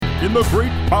In the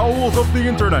great bowels of the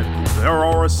internet, there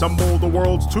are assembled the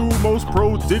world's two most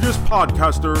prodigious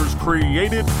podcasters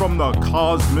created from the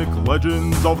cosmic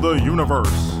legends of the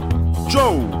universe.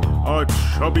 Joe, a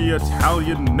chubby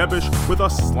Italian nebbish with a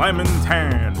slammin'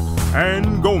 tan,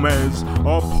 and Gomez,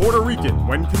 a Puerto Rican,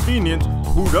 when convenient,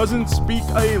 who doesn't speak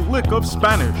a lick of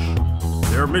Spanish.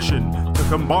 Their mission, to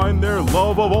combine their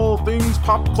love of all things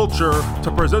pop culture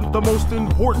to present the most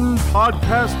important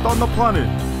podcast on the planet.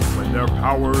 When their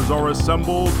powers are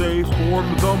assembled, they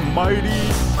form the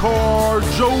mighty Car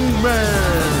Joe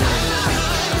Man.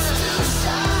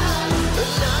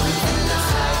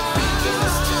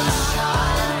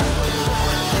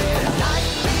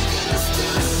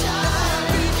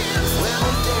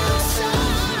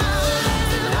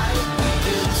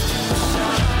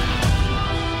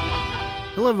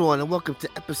 Hello, everyone, and welcome to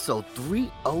episode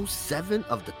 307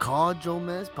 of the Car Joe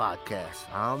Mez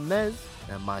podcast. I'm Mez,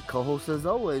 and my co-host, as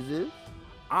always, is...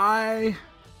 I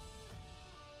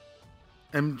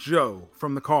am Joe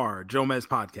from the Car Joe Mez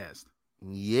podcast.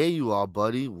 Yeah, you are,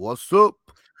 buddy. What's up?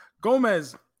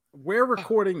 Gomez, we're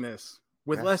recording this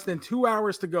with less than 2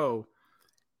 hours to go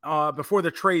before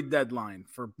the trade deadline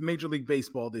for Major League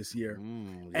Baseball this year.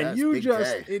 And you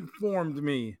just informed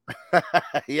me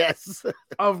yes,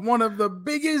 of one of the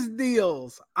biggest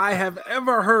deals I have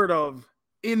ever heard of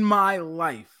in my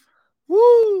life.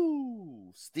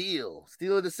 Woo! Steal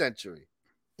of the century.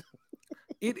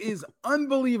 It is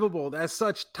unbelievable that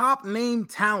such top name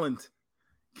talent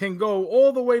can go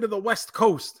all the way to the West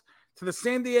Coast, to the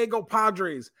San Diego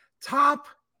Padres. Top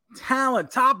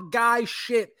talent, top guy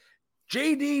shit.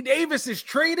 J.D. Davis is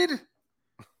traded?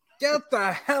 Get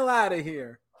the hell out of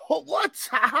here. What?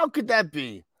 How could that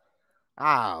be?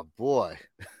 Ah, boy.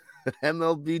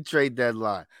 MLB trade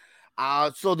deadline.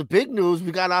 So the big news,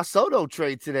 we got our Soto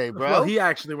trade today, bro. Well, he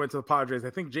actually went to the Padres. I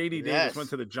think J.D. Davis went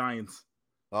to the Giants.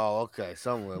 Oh, okay.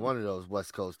 Somewhere. One of those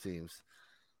West Coast teams.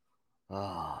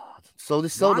 So the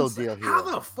Soto deal here. How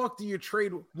the fuck do you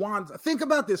trade Wands? Think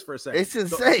about this for a second. It's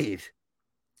insane.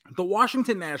 The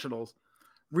Washington Nationals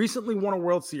recently won a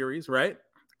World Series, right?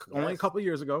 Yes. Only a couple of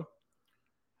years ago.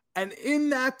 And in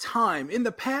that time, in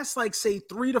the past, like, say,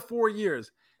 3 to 4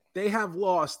 years, they have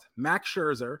lost Max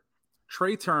Scherzer,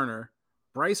 Trey Turner,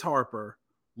 Bryce Harper,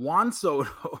 Juan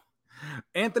Soto,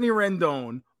 Anthony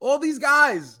Rendon, all these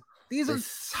guys. These are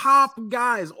top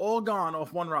guys, all gone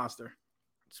off one roster.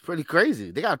 It's pretty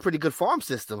crazy. They got a pretty good farm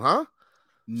system, huh?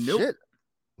 Nope. Shit.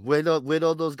 Where'd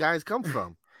all those guys come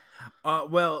from?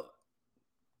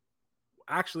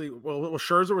 Actually,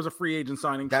 Scherzer was a free agent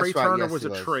signing. That's Trey right, Turner yes, was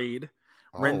a trade.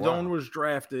 Rendon was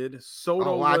drafted.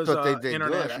 Soto was an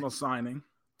international signing.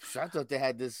 I thought they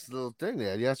had this little thing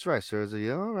there. Yeah, that's right, Scherzer.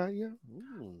 Yeah, all right, yeah.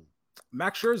 Ooh.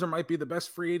 Max Scherzer might be the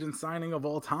best free agent signing of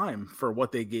all time for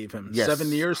what they gave him. Yes. 7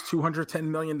 years, $210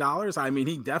 million. I mean,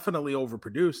 he definitely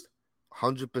overproduced.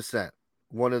 100%.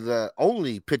 One of the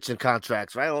only pitching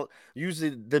contracts, right?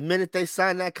 Usually the minute they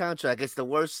sign that contract, it's the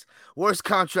worst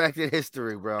contract in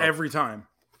history, bro. Every time.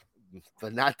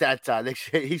 But not that time.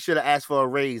 He should have asked for a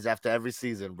raise after every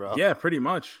season, bro. Yeah, pretty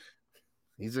much.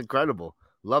 He's incredible.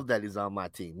 Love that he's on my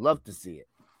team. Love to see it.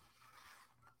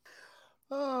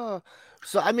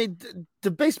 So, I mean,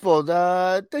 the baseball,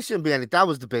 there shouldn't be any. That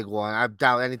was the big one. I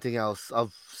doubt anything else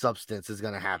of substance is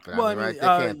going to happen. Well, right?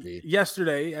 There can't be.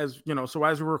 Yesterday, as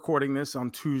we're recording this on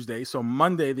Tuesday, so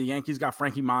Monday, the Yankees got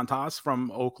Frankie Montas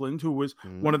from Oakland, who was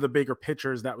one of the bigger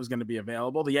pitchers that was going to be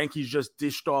available. The Yankees just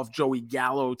dished off Joey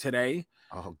Gallo today.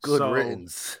 Oh, good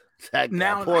riddance. That guy,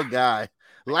 now, poor guy.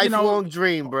 Lifelong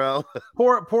dream, bro.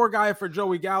 Poor guy for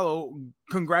Joey Gallo.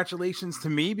 Congratulations to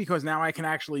me, because now I can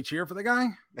actually cheer for the guy.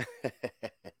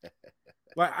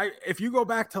 If you go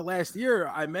back to last year,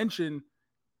 I mentioned,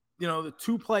 the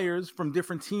two players from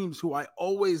different teams who I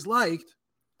always liked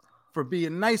for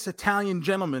being nice Italian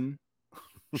gentlemen,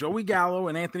 Joey Gallo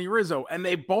and Anthony Rizzo, and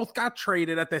they both got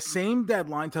traded at the same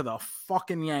deadline to the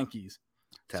fucking Yankees.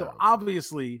 Terrible. So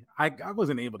obviously, I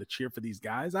wasn't able to cheer for these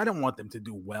guys. I didn't want them to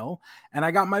do well. And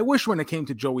I got my wish when it came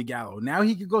to Joey Gallo. Now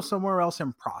he could go somewhere else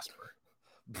and prosper.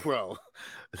 Bro,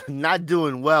 not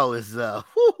doing well is,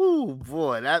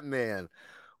 boy, that man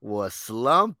was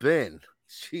slumping.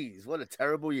 Jeez, what a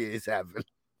terrible year he's having.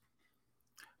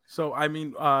 So, I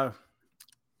mean,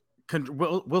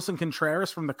 Wilson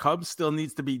Contreras from the Cubs still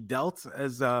needs to be dealt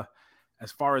as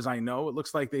far as I know. It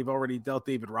looks like they've already dealt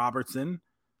David Robertson.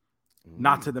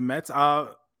 Not to the Mets.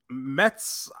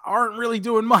 Mets aren't really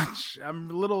doing much.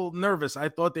 I'm a little nervous. I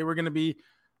thought they were going to be a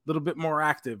little bit more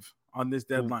active on this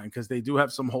deadline because they do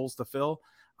have some holes to fill.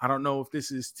 I don't know if this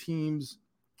is teams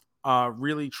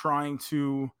really trying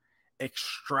to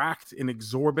extract an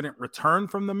exorbitant return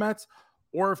from the Mets,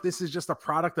 or if this is just a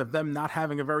product of them not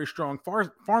having a very strong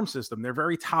farm system. They're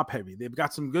very top heavy. They've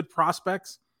got some good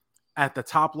prospects at the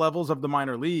top levels of the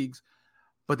minor leagues,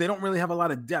 but they don't really have a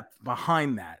lot of depth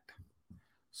behind that.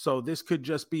 So this could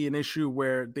just be an issue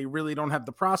where they really don't have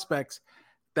the prospects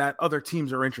that other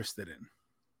teams are interested in.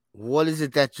 What is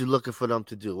it that you're looking for them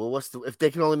to do? Well, if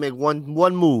they can only make one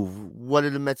move, what do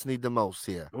the Mets need the most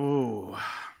here? Ooh,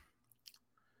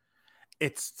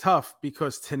 it's tough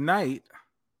because tonight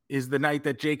is the night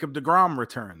that Jacob deGrom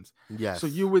returns. Yes. So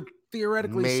you would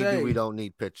theoretically say maybe we don't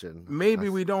need pitching. Maybe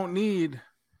we don't need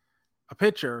a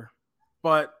pitcher,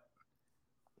 but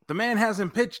the man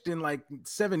hasn't pitched in like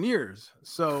 7 years.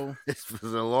 So it's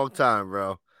been a long time,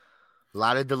 bro. A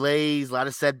lot of delays, a lot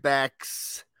of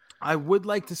setbacks. I would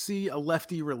like to see a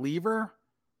lefty reliever,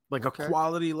 like a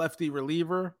quality lefty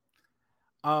reliever.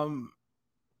 I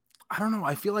don't know.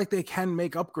 I feel like they can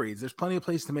make upgrades. There's plenty of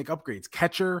places to make upgrades.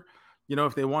 Catcher,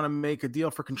 if they want to make a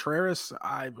deal for Contreras,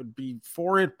 I would be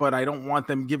for it, but I don't want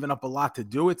them giving up a lot to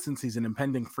do it since he's an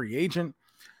impending free agent.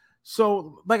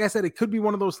 So, like I said, it could be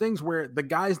one of those things where the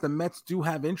guys the Mets do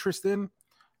have interest in,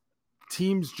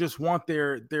 teams just want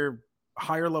their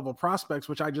higher level prospects,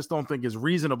 which I just don't think is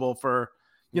reasonable for,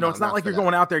 it's not like you're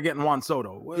going out there getting Juan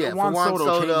Soto. Yeah, Juan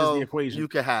Soto changes the equation. You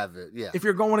can have it, yeah. If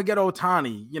you're going to get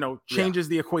Ohtani, changes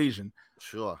the equation.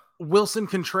 Sure. Wilson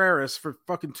Contreras for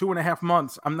fucking 2.5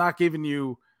 months. I'm not giving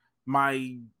you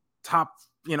my top,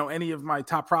 any of my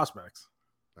top prospects.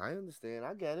 I understand.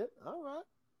 I get it. All right.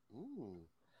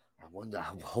 I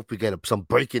hope we get some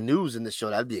breaking news in the show.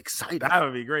 That'd be exciting. That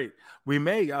would be great. We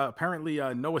may apparently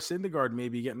Noah Syndergaard may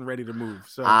be getting ready to move.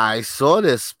 So I saw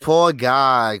this poor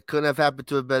guy. Couldn't have happened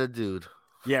to a better dude.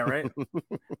 Yeah, right.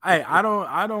 I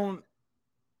don't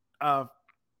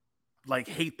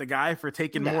hate the guy for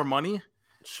taking more money.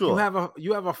 Sure.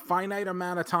 You have a finite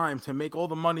amount of time to make all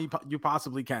the money you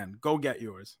possibly can. Go get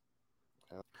yours.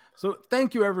 So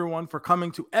thank you, everyone, for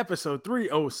coming to episode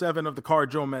 307 of the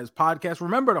Card Jomez podcast.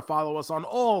 Remember to follow us on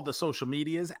all the social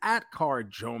medias at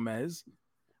Card Jomez.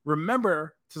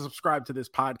 Remember to subscribe to this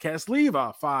podcast. Leave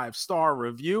a 5-star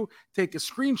review. Take a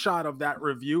screenshot of that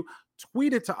review.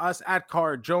 Tweet it to us at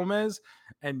Card Jomez.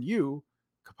 And you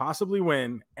could possibly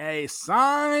win a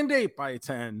signed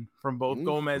 8x10 from both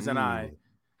Gomez and I.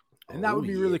 And that would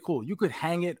be really cool. You could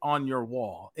hang it on your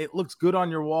wall. It looks good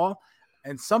on your wall.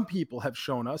 And some people have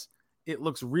shown us it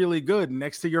looks really good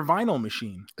next to your vinyl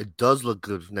machine. It does look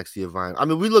good next to your vinyl. I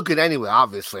mean, we look good anywhere,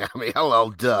 obviously. I mean, hello,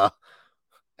 duh.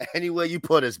 Anywhere you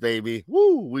put us, baby.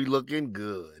 Woo, we looking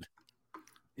good.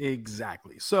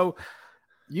 Exactly. So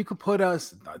you could put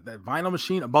us, that vinyl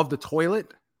machine, above the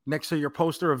toilet next to your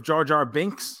poster of Jar Jar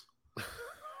Binks.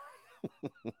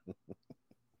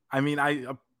 I mean,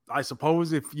 I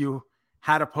suppose if you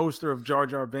had a poster of Jar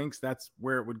Jar Binks, that's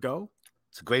where it would go.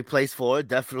 It's a great place for it,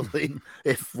 definitely,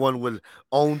 if one would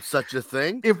own such a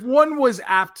thing. If one was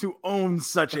apt to own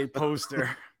such a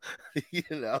poster.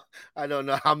 I don't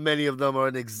know how many of them are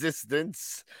in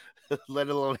existence, let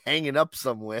alone hanging up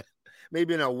somewhere.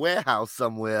 Maybe in a warehouse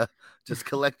somewhere, just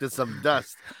collecting some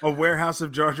dust. A warehouse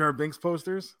of Jar Jar Binks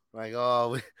posters? Like,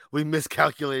 we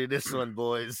miscalculated this one,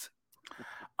 boys.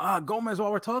 Gomez,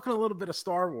 while we're talking a little bit of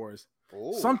Star Wars,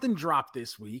 something dropped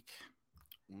this week.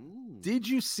 Did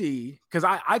you see, because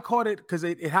I caught it because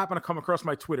it happened to come across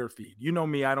my Twitter feed. You know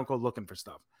me, I don't go looking for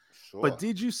stuff. Sure. But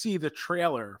did you see the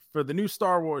trailer for the new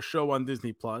Star Wars show on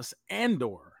Disney Plus,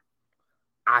 Andor?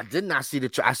 I did not see the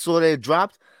trailer. I saw that it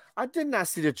dropped. I did not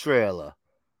see the trailer.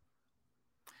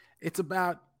 It's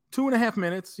about 2.5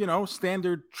 minutes,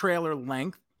 standard trailer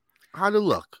length. How'd it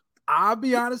look? I'll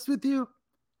be honest with you.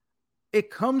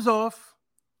 It comes off.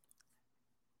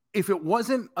 If it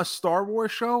wasn't a Star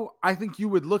Wars show, I think you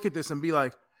would look at this and be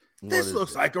like, this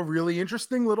looks like a really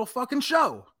interesting little fucking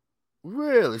show.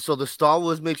 Really? So the Star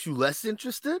Wars makes you less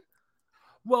interested?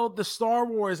 Well, the Star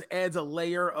Wars adds a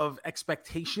layer of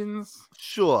expectations.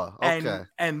 Sure. Okay.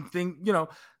 And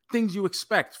things you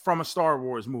expect from a Star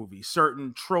Wars movie,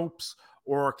 certain tropes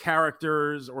or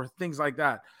characters or things like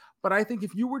that. But I think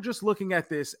if you were just looking at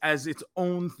this as its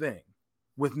own thing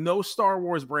with no Star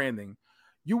Wars branding,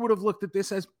 you would have looked at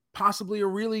this as possibly a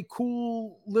really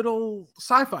cool little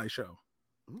sci-fi show.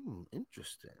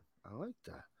 Interesting. I like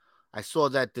that. I saw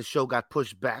that the show got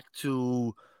pushed back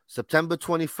to September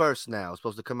 21st now. It's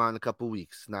supposed to come out in a couple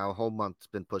weeks. Now a whole month's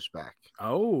been pushed back.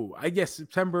 Oh, I guess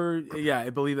September. Yeah, I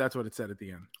believe that's what it said at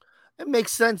the end. It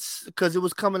makes sense because it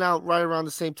was coming out right around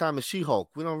the same time as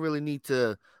She-Hulk. We don't really need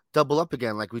to double up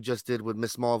again like we just did with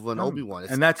Miss Marvel and Obi-Wan.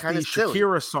 And that's the silly.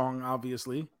 Shakira song,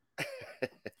 obviously.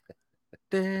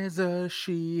 There's a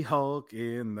She-Hulk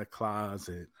in the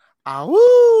closet.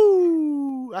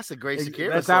 Awoo! That's a great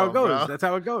Shakira That's song, how it goes. bro. That's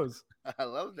how it goes. I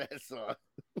love that song.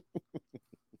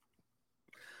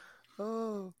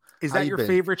 Oh, Is how that you your been?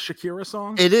 favorite Shakira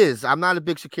song? It is. I'm not a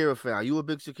big Shakira fan. Are you a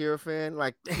big Shakira fan?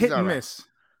 Like, she's Hit and all right. miss.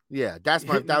 Yeah, Hit that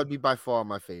and- would be by far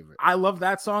my favorite. I love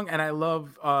that song, and I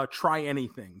love "Try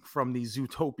Anything" from the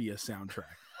Zootopia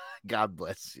soundtrack. God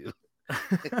bless you.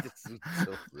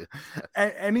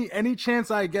 Any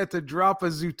chance I get to drop a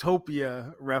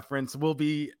Zootopia reference will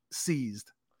be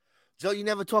seized. Joe, you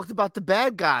never talked about The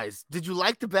Bad Guys. Did you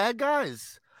like The Bad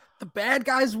Guys? The Bad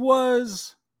Guys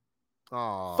was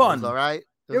Oh, fun. It was all right.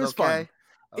 It was okay?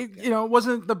 fun. It, it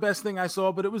wasn't the best thing I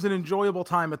saw, but it was an enjoyable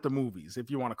time at the movies, if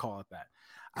you want to call it that.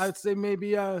 I would say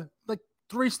maybe like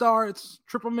 3-star. It's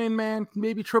triple main man,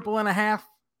 maybe 3.5.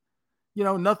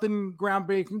 Nothing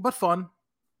groundbreaking, but fun.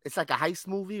 It's like a heist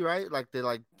movie, right? Like they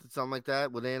like something like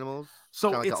that with animals. So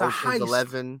like it's a heist.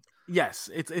 11. Yes,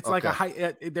 it's like a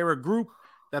heist. They're a group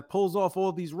that pulls off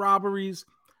all these robberies,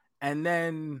 and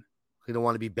then They don't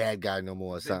want to be bad guy no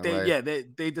more.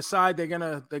 They decide they're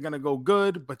gonna go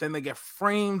good, but then they get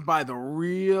framed by the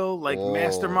real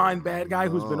mastermind bad guy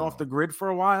who's been off the grid for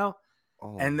a while,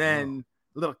 and then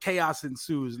a little chaos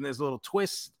ensues, and there's a little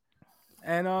twist,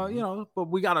 and but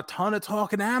we got a ton of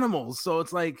talking animals, so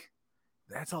it's like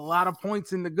that's a lot of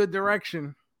points in the good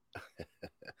direction.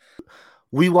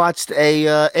 We watched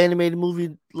a animated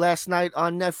movie last night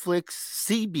on Netflix,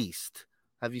 Sea Beast.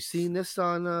 Have you seen this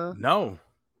on? No.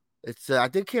 It's I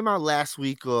think it came out last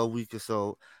week or a week or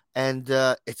so, and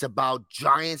it's about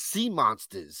giant sea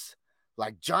monsters,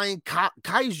 like giant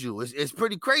kaiju. It's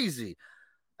pretty crazy,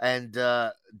 and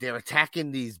they're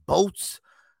attacking these boats,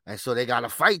 and so they gotta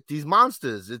fight these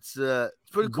monsters. It's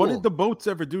pretty cool. What did the boats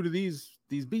ever do to these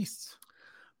beasts?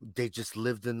 They just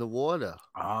lived in the water.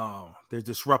 Oh, they're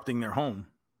disrupting their home.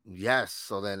 Yes,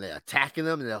 so then they're attacking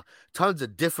them, and there are tons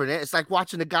of different. It's like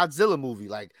watching a Godzilla movie.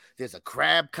 Like there's a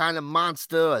crab kind of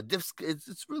monster.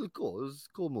 It's really cool. It was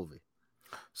a cool movie.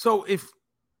 So if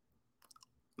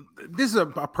this is a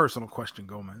personal question,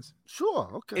 Gomez.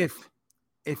 Sure. Okay.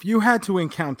 If you had to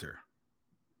encounter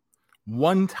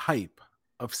one type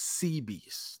of sea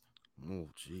beast, oh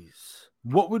jeez,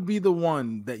 what would be the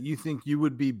one that you think you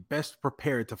would be best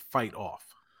prepared to fight off?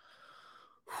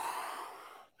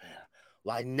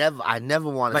 Well, I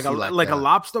never want to see like a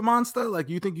lobster monster. Like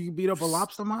you think you could beat up a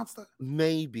lobster monster?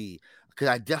 Maybe, because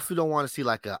I definitely don't want to see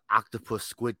like an octopus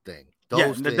squid thing.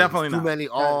 Those things, definitely too many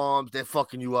arms. They're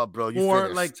fucking you up, bro. Or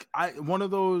finished. One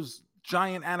of those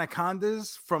giant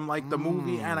anacondas from like the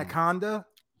movie Anaconda.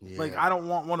 Yeah. Like I don't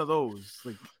want one of those.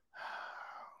 Like,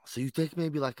 so you think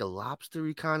maybe like a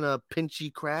lobstery kind of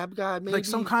pinchy crab guy, maybe like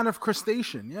some kind of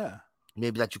crustacean, yeah.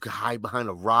 Maybe that you could hide behind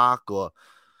a rock, or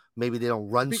maybe they don't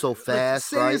run so fast.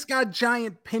 Say right? It's got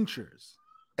giant pinchers.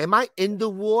 Am I in the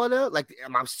water? Like,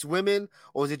 am I swimming,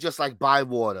 or is it just like by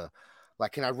water?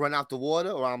 Like, can I run out the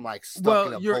water, or I'm like stuck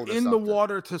in a boat? Well, you're in the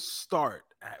water to start.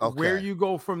 Okay. Where you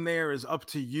go from there is up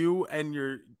to you and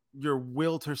your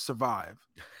will to survive.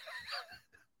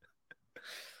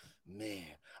 Man,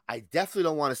 I definitely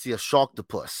don't want to see a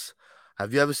Sharktopus.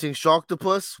 Have you ever seen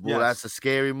Sharktopus? Well, yes. That's a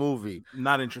scary movie.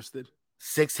 Not interested.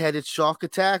 6-headed shark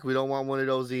attack? We don't want one of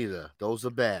those either. Those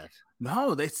are bad.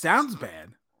 No, that sounds bad.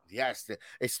 Yes,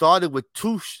 it started with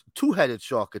two-headed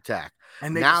shark attack,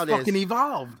 and they now fucking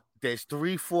evolved. There's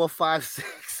 3, 4, 5,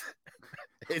 6.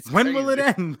 When will it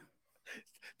end?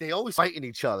 They always fighting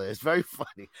each other. It's very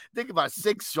funny. Think about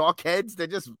 6 shark heads. They're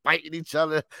just fighting each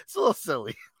other. It's a little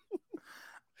silly.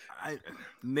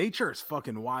 Nature is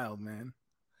fucking wild, man.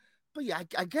 But yeah,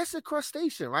 I guess a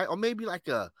crustacean, right? Or maybe like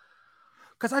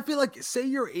because I feel like, say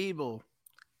you're able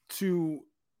to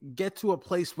get to a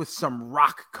place with some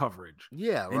rock coverage.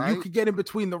 Yeah, and right. You could get in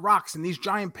between the rocks, and these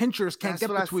giant pinchers can't get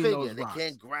between those rocks. They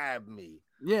can't grab me.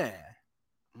 Yeah.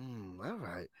 All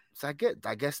right. So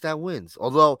I guess that wins.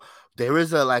 Although there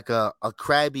is a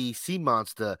crabby sea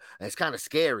monster, and it's kind of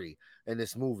scary in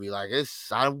this movie. Like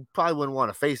I probably wouldn't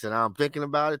want to face it. Now I'm thinking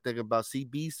about Sea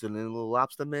Beast and then Little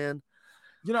Lobster Man.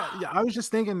 I was just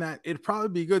thinking that it'd probably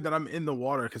be good that I'm in the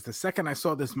water, because the second I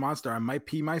saw this monster, I might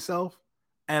pee myself.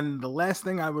 And the last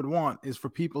thing I would want is for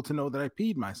people to know that I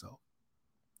peed myself.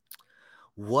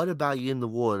 What about you in the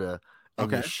water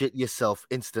and you shit yourself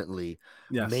instantly?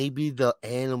 Yes. Maybe the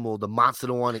monster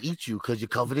don't want to eat you because you're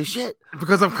covered in shit.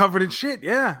 Because I'm covered in shit,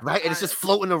 yeah. Right? And it's just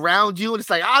floating around you, and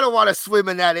it's like, I don't want to swim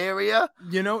in that area.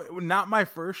 Not my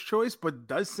first choice, but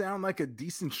does sound like a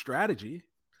decent strategy.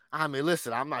 I mean,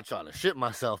 listen, I'm not trying to shit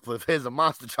myself, but if there's a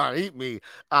monster trying to eat me,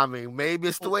 I mean, maybe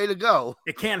it's the way to go.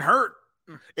 It can't hurt.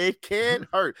 It can't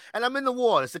hurt. And I'm in the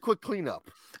water. It's a quick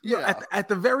cleanup. At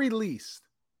the very least,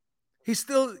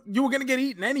 you were going to get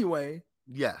eaten anyway.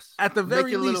 Yes. At the Make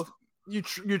very it a least,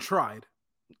 little, you tried.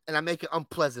 and I make it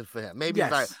unpleasant for him. Maybe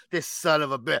he's like, Yes. this son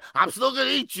of a bitch. I'm still gonna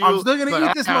eat you. I'm still gonna but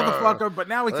eat this motherfucker, but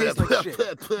now it tastes like shit.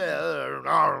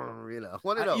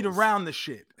 One of I eat those. around the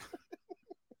shit.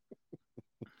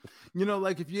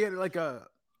 Like if you get like a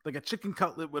chicken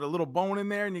cutlet with a little bone in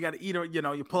there, and you got to eat it.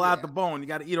 You pull out the bone. You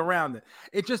got to eat around it.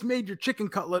 It just made your chicken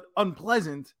cutlet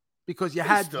unpleasant because you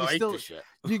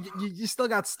still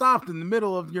got stopped in the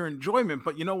middle of your enjoyment.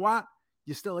 But you know what?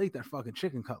 You still ate that fucking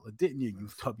chicken cutlet, didn't you? You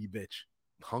tubby bitch.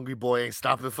 Hungry boy ain't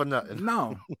stopping for nothing.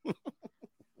 No.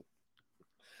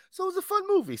 So it was a fun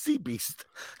movie, Sea Beast,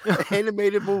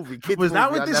 animated movie. Kids was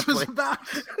that movie what this was about?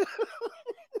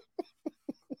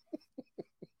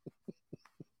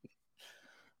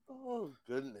 Oh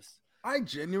goodness! I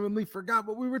genuinely forgot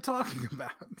what we were talking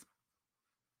about.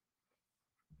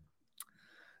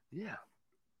 Yeah.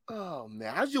 Oh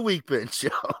man, how's your week been,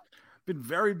 Joe? Been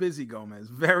very busy, Gomez.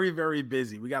 Very, very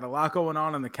busy. We got a lot going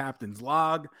on in the captain's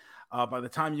log. By the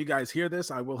time you guys hear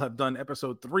this, I will have done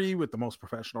episode 3 with the most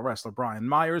professional wrestler, Brian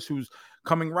Myers, who's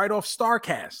coming right off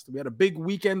StarCast. We had a big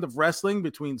weekend of wrestling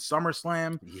between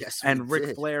SummerSlam and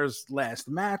Ric Flair's last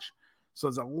match. So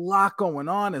there's a lot going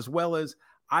on, as well as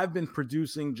I've been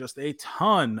producing just a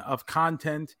ton of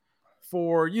content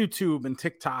for YouTube and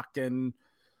TikTok and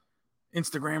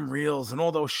Instagram Reels and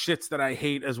all those shits that I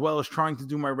hate, as well as trying to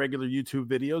do my regular YouTube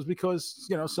videos because,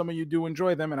 some of you do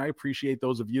enjoy them, and I appreciate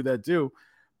those of you that do.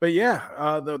 But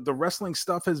yeah, the wrestling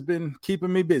stuff has been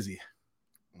keeping me busy.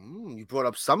 You brought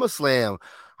up SummerSlam.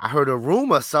 I heard a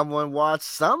rumor someone watched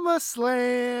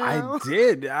SummerSlam. I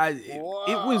did. It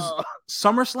was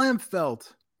SummerSlam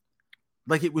felt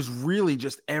like it was really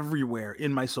just everywhere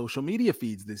in my social media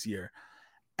feeds this year.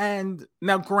 And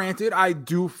now, granted, I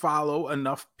do follow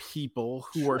enough people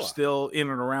who are still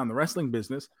in and around the wrestling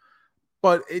business,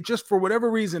 but it just, for whatever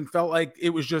reason, felt like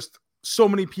it was just so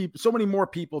many more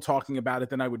people talking about it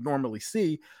than I would normally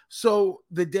see. So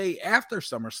the day after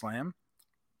SummerSlam,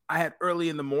 I had early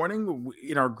in the morning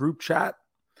in our group chat,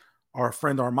 our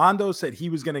friend Armando said he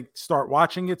was going to start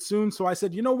watching it soon. So I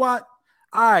said, you know what?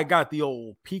 I got the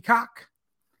old Peacock.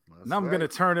 And I'm going to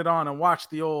turn it on and watch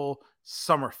the old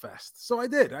Summerfest. So I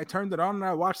did. I turned it on and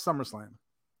I watched SummerSlam.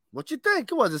 What you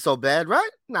think? It wasn't so bad,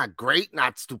 right? Not great,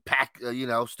 not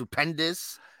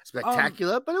stupendous,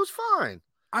 spectacular, but it was fine.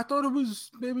 I thought it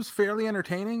was fairly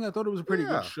entertaining. I thought it was a pretty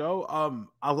good show.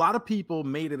 A lot of people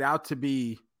made it out to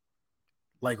be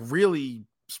like really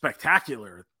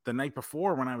spectacular the night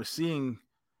before when I was seeing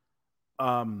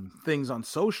things on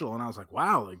social, and I was like,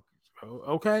 wow, like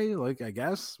okay, like I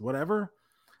guess whatever.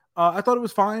 I thought it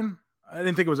was fine. I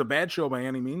didn't think it was a bad show by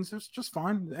any means. It was just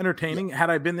fine, entertaining. Yeah. Had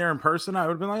I been there in person, I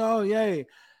would have been like, oh yay.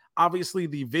 Obviously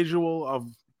the visual of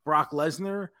Brock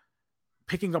Lesnar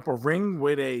picking up a ring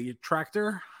with a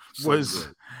tractor was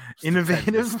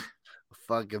innovative.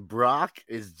 Fucking Brock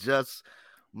is just,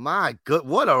 my good,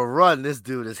 what a run this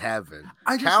dude is having.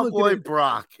 Cowboy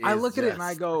Brock. I look at it and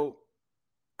I go,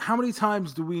 how many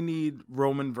times do we need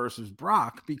Roman versus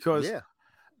Brock? Because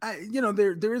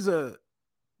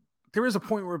there is a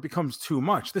point where it becomes too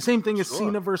much. The same thing as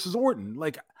Cena versus Orton.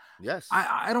 Like, yes,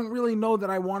 I don't really know that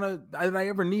I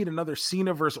ever need another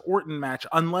Cena versus Orton match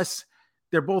unless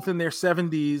they're both in their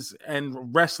 70s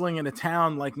and wrestling in a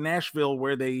town like Nashville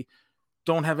where they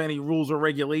don't have any rules or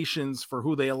regulations for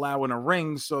who they allow in a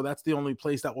ring. So that's the only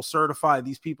place that will certify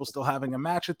these people still having a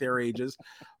match at their ages.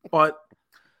 But,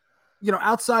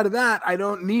 outside of that, I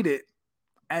don't need it.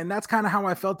 And that's kind of how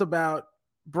I felt about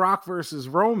Brock versus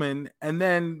Roman. And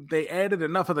then they added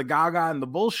enough of the gaga and the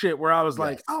bullshit where I was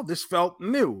like, oh, this felt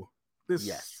new.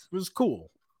 This was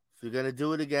cool. If you're going to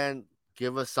do it again,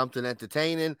 give us something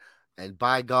entertaining. And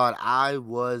by God, I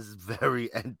was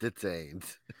very entertained.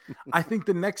 I think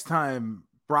the next time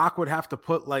Brock would have to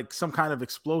put like some kind of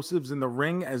explosives in the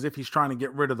ring as if he's trying to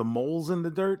get rid of the moles in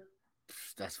the dirt.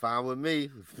 That's fine with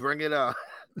me. Bring it on.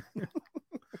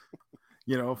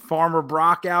 Farmer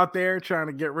Brock out there trying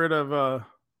to get rid of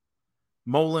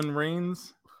Molen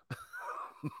Reigns.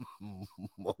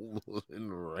 Molen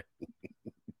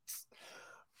Reigns.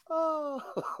 Oh.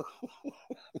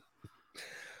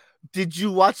 Did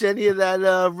you watch any of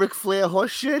that Ric Flair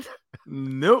horse shit?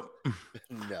 Nope.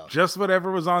 No. Just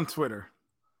whatever was on Twitter.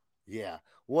 Yeah.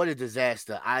 What a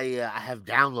disaster. I have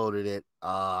downloaded it.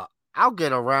 I'll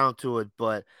get around to it,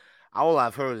 but all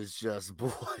I've heard is just,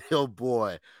 boy, oh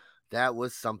boy, that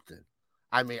was something.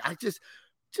 I mean, I just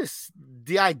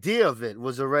the idea of it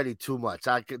was already too much.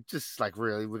 I could just like,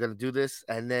 really, we're going to do this.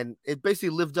 And then it basically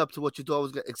lived up to what you thought it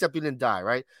was going to, except you didn't die,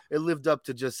 right? It lived up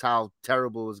to just how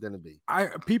terrible it was going to be.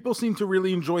 People seem to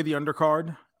really enjoy the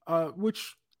undercard,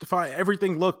 which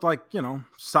everything looked like,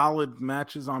 solid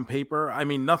matches on paper. I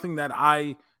mean, nothing that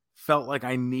I felt like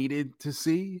I needed to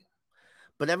see.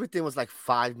 But everything was like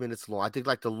 5 minutes long. I think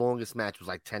like the longest match was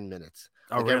like 10 minutes.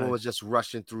 Oh, Like really? everyone was just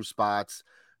rushing through spots,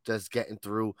 just getting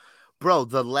through. Bro,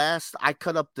 I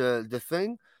cut up the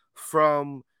thing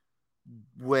from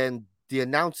when the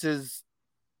announcers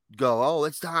go, oh,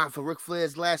 it's time for Ric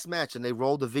Flair's last match, and they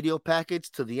roll the video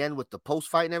package to the end with the post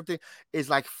fight and everything, is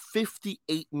like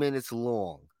 58 minutes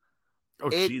long. Oh,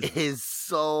 It Jesus. is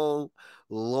so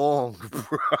long,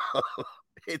 bro.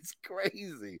 It's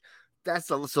crazy.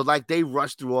 So like they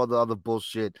rushed through all the other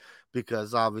bullshit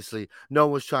because obviously no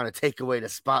one's trying to take away the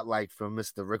spotlight from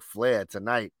Mr. Ric Flair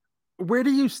tonight. Where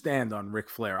do you stand on Ric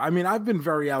Flair? I mean, I've been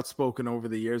very outspoken over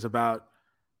the years about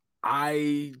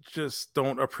I just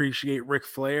don't appreciate Ric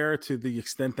Flair to the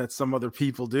extent that some other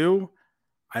people do.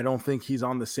 I don't think he's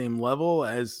on the same level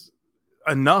as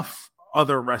enough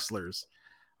other wrestlers.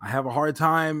 I have a hard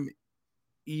time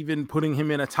even putting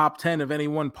him in a top 10 of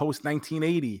anyone post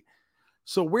 1980.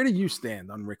 So where do you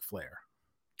stand on Ric Flair?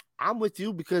 I'm with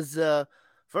you because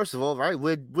first of all, right,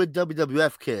 we're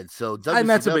WWF kids, so WCW, and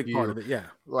that's a big part of it. Yeah,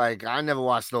 like I never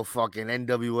watched no fucking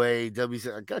NWA,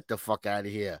 WCW. Get the fuck out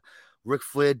of here. Ric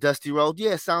Flair, Dusty Rhodes,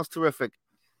 yeah, sounds terrific.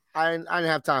 I didn't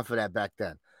have time for that back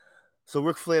then. So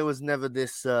Ric Flair was never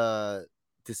this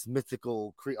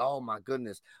mythical oh my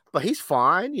goodness, but he's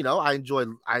fine. I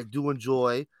do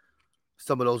enjoy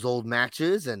some of those old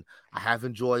matches, and I have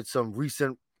enjoyed some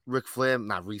recent Ric Flair,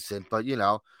 not recent, but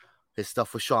his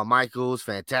stuff with Shawn Michaels,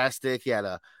 fantastic. He had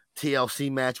a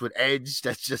TLC match with Edge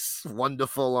that's just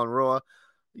wonderful on Raw.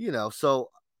 So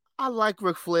I like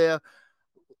Ric Flair.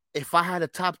 If I had a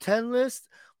top 10 list,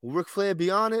 will Ric Flair be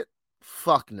on it?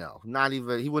 Fuck no. Not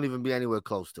even, he wouldn't even be anywhere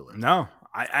close to it. No,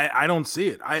 I don't see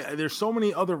it. There's so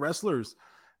many other wrestlers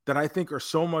that I think are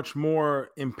so much more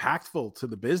impactful to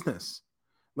the business.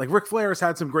 Like Ric Flair has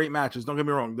had some great matches. Don't get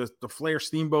me wrong. The Flair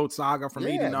Steamboat saga from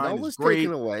 '89 is great.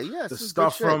 Taken away. Yes, the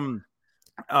stuff from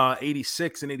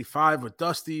 '86 and '85 with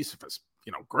Dusty,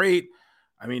 great.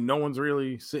 I mean, no one's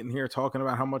really sitting here talking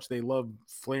about how much they love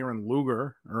Flair and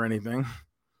Luger or anything.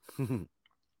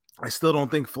 I still don't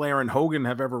think Flair and Hogan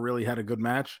have ever really had a good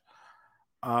match.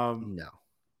 No.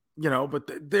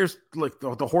 But there's like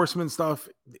the Horseman stuff.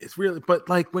 It's really, but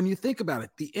like when you think about it,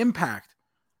 the impact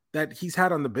that he's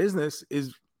had on the business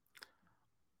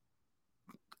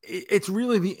it's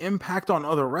really the impact on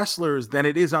other wrestlers than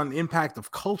it is on impact of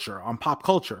culture, on pop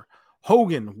culture.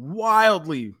 Hogan,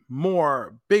 wildly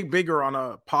bigger on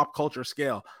a pop culture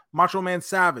scale. Macho Man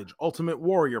Savage, Ultimate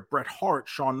Warrior, Bret Hart,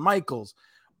 Shawn Michaels,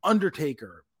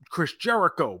 Undertaker, Chris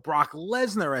Jericho, Brock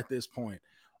Lesnar at this point.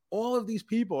 All of these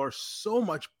people are so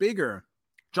much bigger.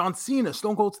 John Cena,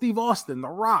 Stone Cold Steve Austin, The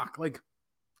Rock, like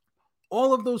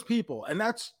all of those people. And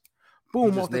that's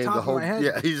boom off the top of my head.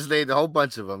 Yeah, he just named a whole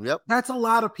bunch of them. Yep. That's a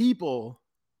lot of people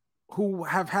who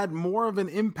have had more of an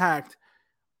impact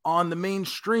on the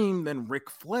mainstream than Ric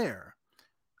Flair.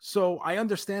 So I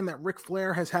understand that Ric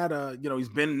Flair has had he's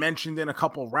been mentioned in a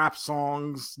couple rap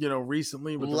songs,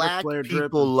 recently with Black the Ric Flair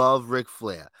drip. People love Ric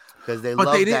Flair because they love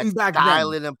that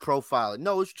styling and profiling.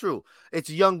 No, it's true. It's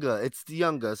younger. It's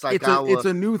younger. It's like it's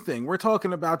a new thing. We're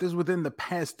talking about this within the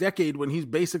past decade when he's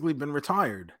basically been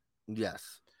retired.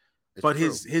 Yes. But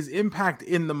his impact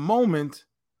in the moment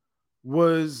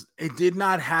it did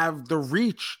not have the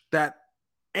reach that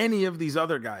any of these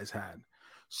other guys had.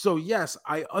 So yes,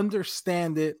 I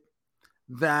understand it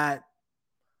that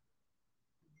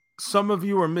some of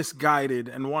you are misguided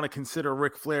and want to consider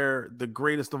Ric Flair the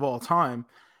greatest of all time.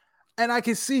 And I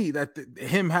can see that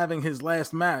him having his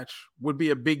last match would be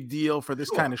a big deal for this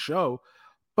kind of show.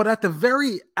 But at the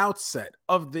very outset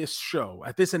of this show,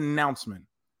 at this announcement,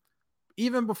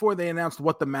 even before they announced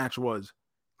what the match was,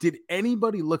 did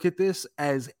anybody look at this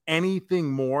as anything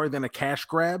more than a cash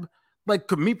grab?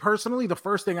 Like, me personally, the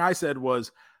first thing I said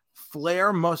was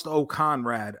Flair must owe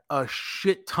Conrad a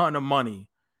shit ton of money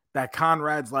that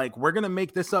Conrad's like, we're going to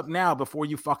make this up now before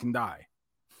you fucking die.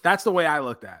 That's the way I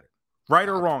looked at it. Right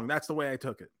or wrong, that's the way I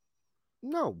took it.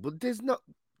 No, but there's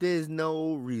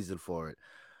no reason for it.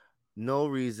 No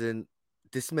reason.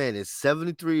 This man is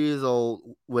 73 years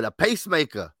old with a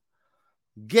pacemaker.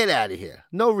 Get out of here.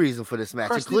 No reason for this match.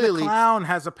 Krusty the Clown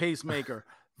has a pacemaker.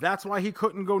 That's why he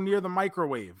couldn't go near the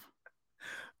microwave.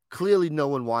 Clearly, no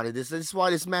one wanted this. This is why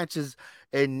this match is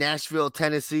in Nashville,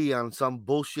 Tennessee on some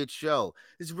bullshit show.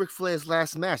 This is Ric Flair's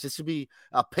last match. This should be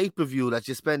a pay-per-view that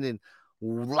you're spending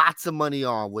lots of money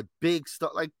on with big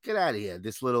stuff. Like, get out of here.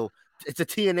 It's a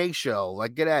TNA show.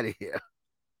 Like, get out of here.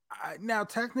 Now,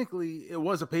 technically, it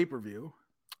was a pay-per-view.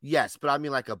 Yes, but I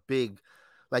mean like a big,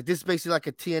 Like this is basically like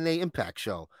a TNA Impact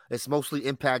show. It's mostly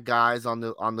Impact guys on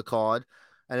the card,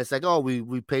 and it's like, oh,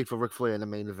 we paid for Ric Flair in the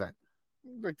main event.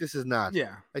 Like this is not.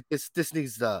 Yeah. Like this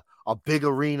needs a big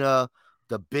arena,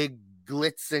 the big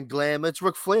glitz and glam. It's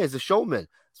Ric Flair as a showman.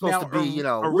 It's supposed to be,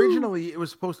 originally it was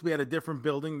supposed to be at a different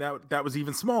building that was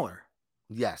even smaller.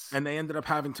 Yes. And they ended up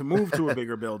having to move to a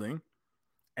bigger building.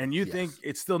 And you think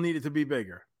it still needed to be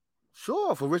bigger?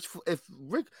 Sure.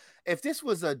 If this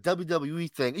was a WWE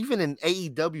thing, even an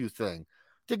AEW thing,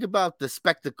 think about the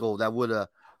spectacle that would have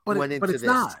went into this. But it's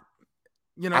not.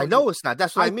 I know it's not.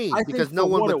 That's what I mean. Because no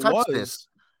one would touch this.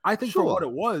 I think for what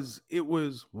it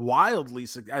was wildly,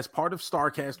 as part of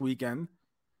StarCast weekend,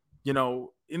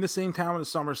 in the same town as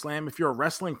SummerSlam. If you're a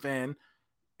wrestling fan,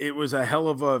 it was a hell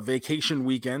of a vacation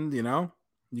weekend.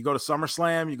 You go to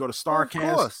SummerSlam, you go to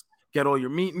StarCast, get all your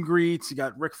meet and greets. You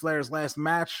got Ric Flair's last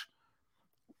match.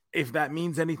 If that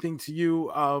means anything to you,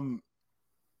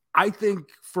 I think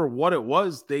for what it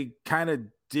was, they kind of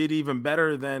did even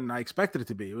better than I expected it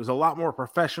to be. It was a lot more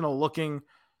professional looking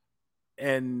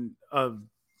and of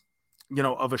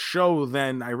a show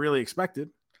than I really expected.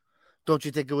 Don't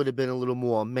you think it would have been a little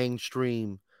more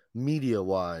mainstream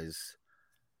media-wise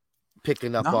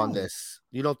picking up on this?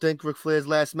 You don't think Ric Flair's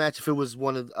last match, if it was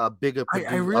one of a bigger...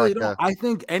 I really don't. I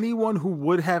think anyone who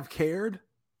would have cared.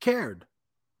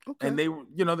 Okay. And they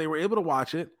were able to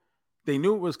watch it. They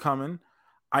knew it was coming.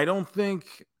 I don't think...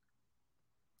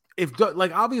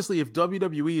 obviously, if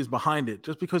WWE is behind it,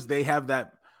 just because they have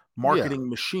that marketing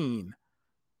machine...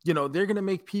 they're going to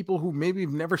make people who maybe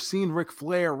have never seen Ric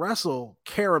Flair wrestle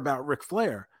care about Ric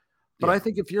Flair. But I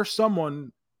think if you're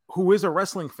someone who is a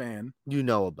wrestling fan,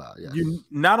 about it. You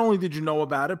not only did you know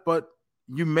about it, but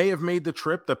you may have made the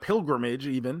trip, the pilgrimage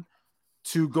even,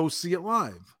 to go see it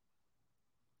live.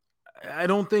 I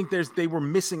don't think they were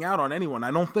missing out on anyone.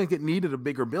 I don't think it needed a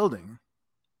bigger building.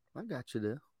 I got you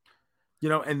there.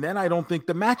 And then I don't think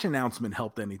the match announcement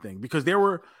helped anything because there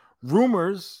were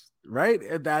rumors,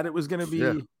 right, that it was going to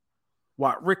be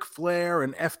Ric Flair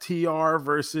and FTR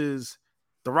versus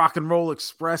the Rock and Roll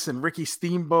Express and Ricky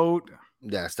Steamboat.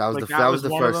 Yes, that was the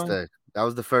first thing. That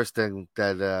was the first thing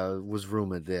that was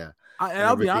rumored there.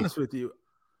 I'll be honest with you.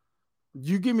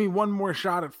 You give me one more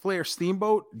shot at Flair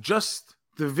Steamboat, just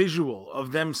the visual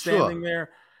of them standing there,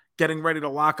 getting ready to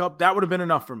lock up, that would have been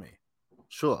enough for me.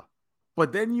 Sure.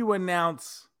 But then you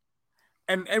announce,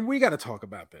 and we got to talk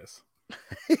about this.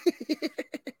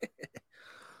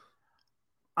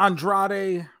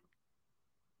 Andrade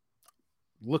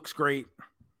looks great.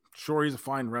 Sure, he's a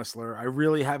fine wrestler. I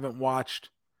really haven't watched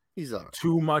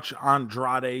too much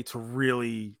Andrade to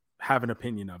really have an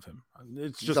opinion of him.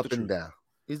 It's just up and down.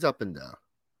 He's up and down.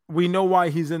 We know why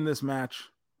he's in this match.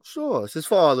 Sure, it's his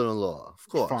father-in-law. Of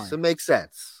course. Fine. It makes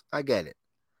sense. I get it.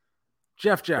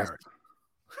 Jeff Jarrett.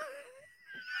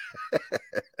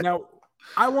 Now,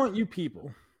 I want you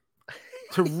people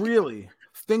to really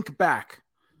think back.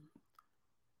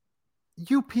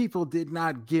 You people did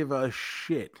not give a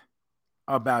shit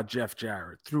about Jeff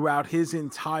Jarrett throughout his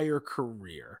entire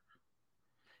career.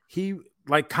 He,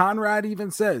 like Conrad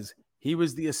even says, he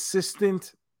was the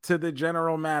assistant to the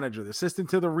general manager, the assistant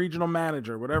to the regional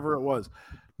manager, whatever it was.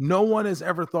 No one has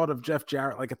ever thought of Jeff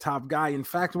Jarrett like a top guy. In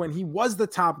fact, when he was the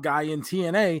top guy in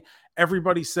TNA,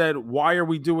 everybody said, why are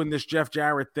we doing this Jeff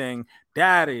Jarrett thing?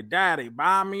 Daddy,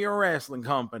 buy me a wrestling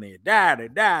company.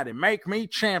 Daddy, make me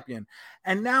champion.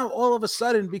 And now all of a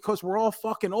sudden, because we're all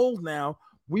fucking old now,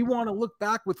 we want to look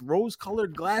back with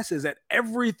rose-colored glasses at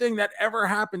everything that ever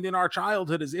happened in our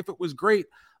childhood as if it was great.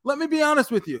 Let me be honest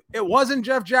with you. It wasn't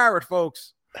Jeff Jarrett,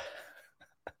 folks.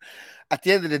 At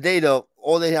the end of the day, though,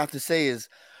 all they have to say is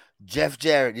Jeff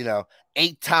Jarrett,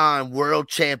 8-time world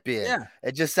champion. Yeah.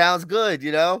 It just sounds good,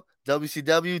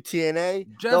 WCW, TNA.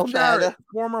 Jeff Jarrett,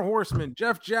 former Horseman.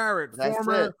 Jeff Jarrett,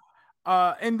 former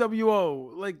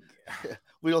NWO. Like,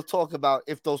 we don't talk about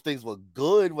if those things were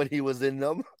good when he was in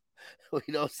them.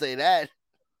 We don't say that.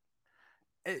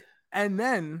 And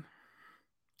then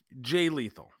Jay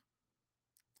Lethal.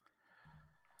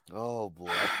 Oh, boy.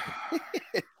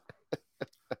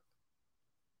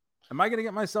 Am I going to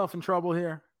get myself in trouble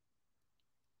here?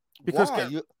 Because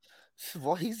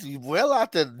he's well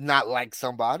out to not like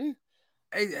somebody.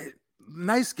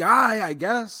 Nice guy, I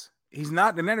guess. He's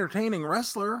not an entertaining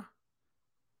wrestler.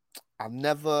 I have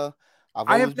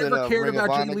never cared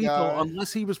about Jay Lethal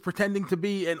unless he was pretending to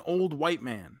be an old white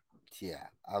man. Yeah,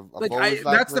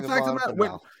 that's the fact about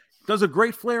it. Does a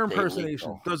great Flair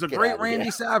impersonation. Does a great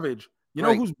Randy Savage. You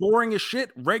know who's boring as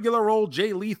shit? Regular old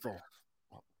Jay Lethal.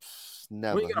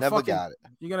 Never got it.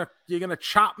 You're gonna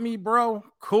chop me, bro?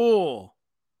 Cool.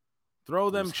 Throw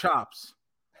them chops.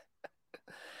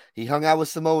 He hung out with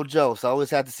Samoa Joe, so I always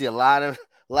had to see a lot of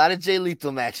Jay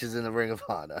Lethal matches in the Ring of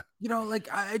Honor. You know, like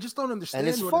I just don't understand.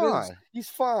 And it's what fine. It is. He's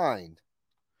fine.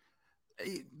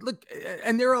 Look,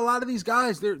 and there are a lot of these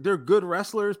guys. They're good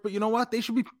wrestlers, but you know what? They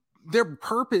should be. Their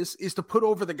purpose is to put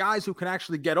over the guys who can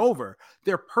actually get over.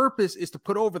 Their purpose is to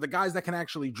put over the guys that can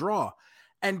actually draw.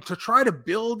 And to try to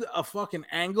build a fucking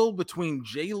angle between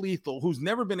Jay Lethal, who's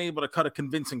never been able to cut a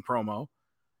convincing promo,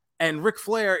 and Ric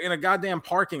Flair in a goddamn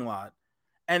parking lot.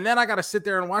 And then I got to sit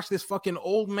there and watch this fucking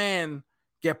old man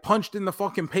get punched in the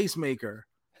fucking pacemaker,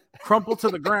 crumple to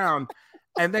the ground,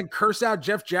 and then curse out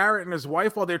Jeff Jarrett and his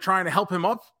wife while they're trying to help him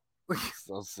up.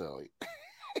 So silly.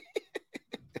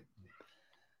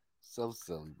 So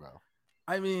silly, bro.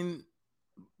 I mean,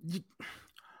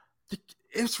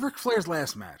 it's Ric Flair's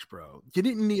last match, bro. You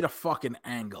didn't need a fucking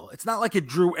angle. It's not like it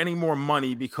drew any more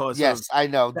money because of I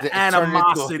know the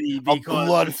animosity, because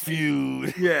blood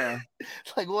feud. Yeah.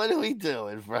 Like, what are we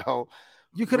doing, bro?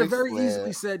 You could have very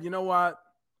easily said, you know what?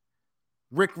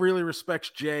 Rick really respects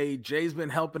Jay. Jay's been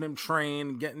helping him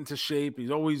train, get into shape.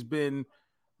 He's always been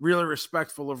really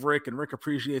respectful of Rick, and Rick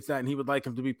appreciates that, and he would like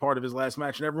him to be part of his last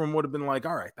match. And everyone would have been like,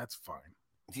 all right, that's fine.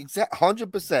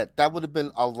 100%. That would have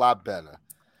been a lot better.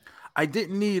 I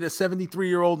didn't need a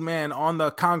 73-year-old man on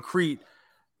the concrete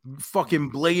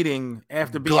fucking blading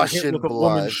after being hit with a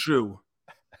woman's shoe.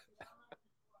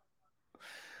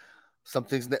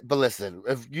 But listen,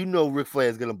 if you know Ric Flair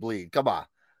is going to bleed, come on.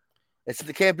 It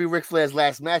can't be Ric Flair's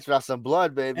last match without some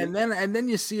blood, baby. And then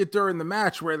you see it during the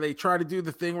match where they try to do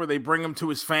the thing where they bring him to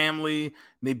his family, and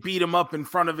they beat him up in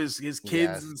front of his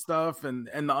kids and stuff. And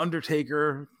the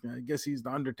Undertaker, I guess he's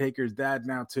the Undertaker's dad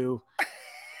now too.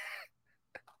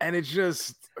 And it's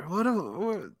just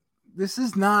this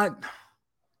is not.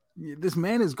 This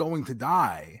man is going to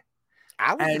die.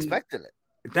 I was expecting it.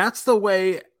 That's the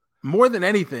way. More than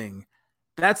anything,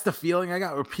 that's the feeling I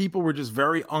got. Where people were just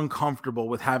very uncomfortable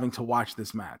with having to watch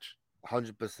this match.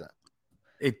 100%.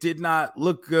 It did not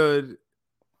look good.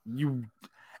 And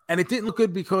it didn't look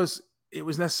good because it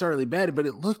was necessarily bad, but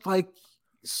it looked like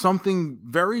something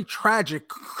very tragic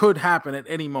could happen at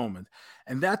any moment.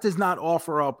 And that does not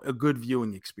offer up a good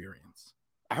viewing experience.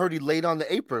 I heard he laid on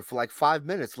the apron for like 5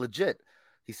 minutes, legit.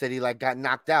 He said he got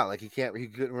knocked out. Like he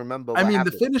couldn't remember what happened.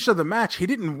 The finish of the match, he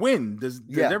didn't win. Does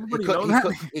everybody know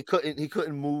that? He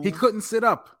couldn't move. He couldn't sit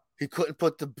up. He couldn't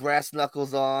put the brass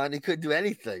knuckles on. He couldn't do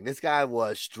anything. This guy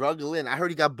was struggling. I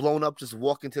heard he got blown up just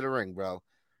walking to the ring, bro.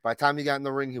 By the time he got in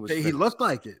the ring, he was finished. He looked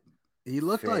like it.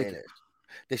 Like it.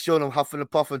 They showed him huffing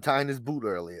and puffing, tying his boot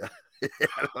earlier.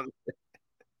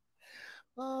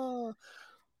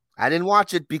 I didn't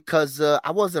watch it because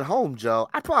I wasn't home, Joe.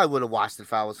 I probably would have watched it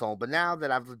if I was home. But now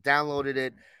that I've downloaded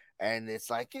it and it's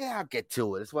like, yeah, I'll get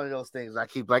to it. It's one of those things I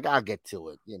keep like, I'll get to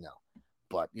it,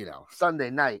 But, Sunday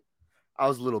night, I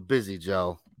was a little busy,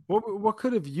 Joe. What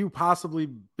could have you possibly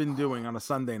been doing on a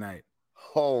Sunday night?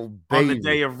 Oh, baby. On the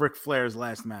day of Ric Flair's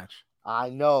last match. I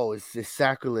know, it's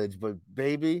sacrilege, but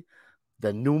baby,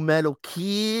 the New Metal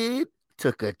Kid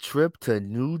took a trip to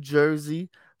New Jersey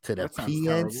to the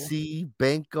PNC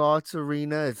Bank Arts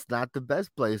Arena. It's not the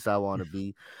best place I want to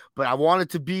be, but I wanted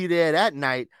to be there that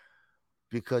night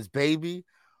because, baby,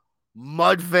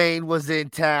 Mudvayne was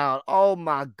in town. Oh,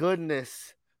 my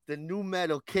goodness. The New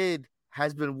Metal Kid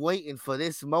has been waiting for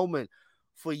this moment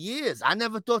for years. I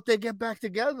never thought they'd get back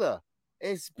together.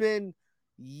 It's been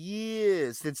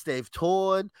years since they've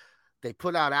toured. They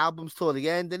put out albums toward the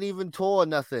end, didn't even tour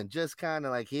nothing. Just kind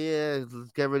of like, here,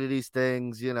 let's get rid of these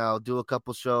things, do a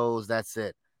couple shows. That's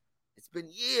it. It's been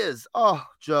years. Oh,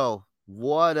 Joe,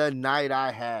 what a night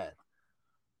I had.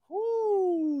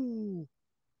 Woo.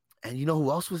 And you know who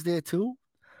else was there too?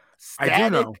 I do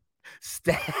know.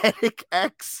 Static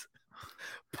X,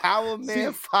 Power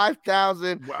Man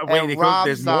 5000, and Rob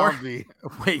Zombie.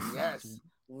 Wait. Yes.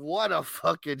 What a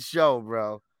fucking show,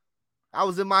 bro. I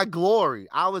was in my glory.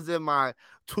 I was in my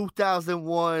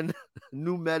 2001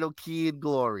 New Metal Kid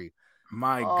glory.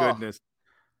 My goodness.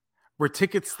 Were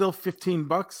tickets still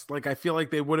 $15? Like, I feel like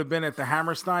they would have been at the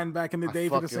Hammerstein back in the day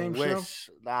for the same show.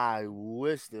 I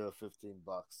wish they were $15.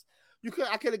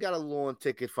 I could have got a lawn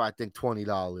ticket for, I think, $20.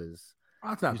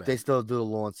 That's not bad. They still do the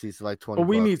lawn seats like $20. But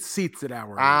we need seats at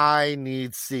our I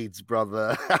need seats,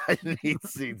 brother. I need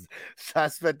seats. So I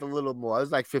spent a little more. It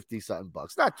was like 50-something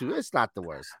bucks. It's not the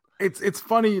worst. It's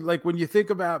funny, like when you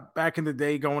think about back in the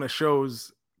day going to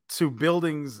shows to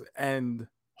buildings and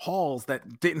halls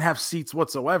that didn't have seats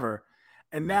whatsoever.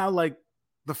 And now, like,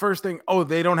 the first thing,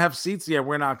 they don't have seats? Yeah,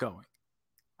 we're not going.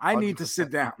 I 100%. Need to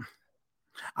sit down.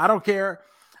 I don't care.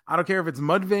 I don't care if it's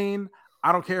Mudvayne.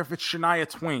 I don't care if it's Shania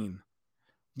Twain.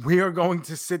 We are going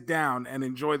to sit down and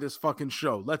enjoy this fucking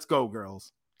show. Let's go,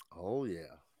 girls. Oh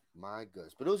yeah, my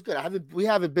goodness. But it was good. We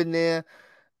haven't been there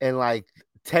in like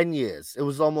 10 years. It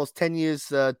was almost 10 years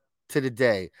to the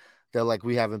day that like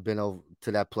we haven't been over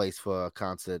to that place for a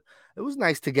concert. It was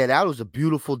nice to get out. It was a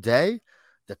beautiful day.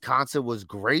 The concert was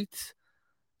great,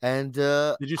 and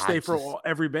Did you I stay for just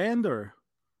every band or?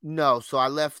 no. So I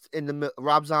left in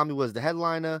Rob Zombie was the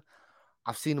headliner.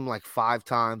 I've seen him like 5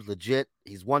 times. Legit,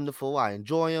 he's wonderful. I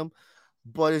enjoy him,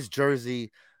 but his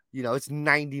Jersey, it's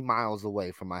 90 miles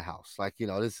away from my house. Like,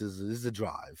 this is a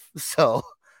drive. So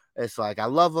it's like I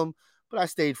love him, but I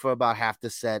stayed for about half the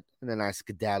set and then I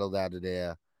skedaddled out of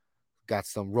there. Got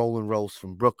some rolling roast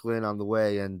from Brooklyn on the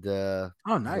way, and Oh,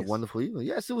 had a nice. wonderful evening.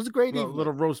 Yes, it was a great evening.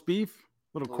 Little roast beef,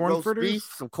 little Little corn roast fritters.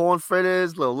 beef, some corn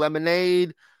fritters, little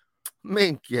lemonade.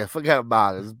 Mink, yeah, forget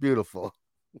about it. It's beautiful.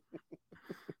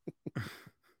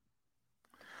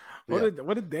 What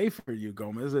Yeah. a day for you,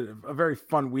 Gomez. A very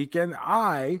fun weekend.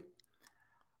 I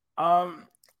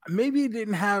maybe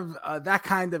didn't have that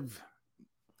kind of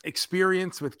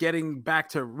experience with getting back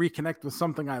to reconnect with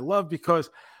something I love because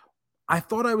I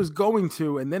thought I was going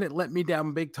to, and then it let me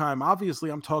down big time. Obviously,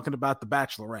 I'm talking about The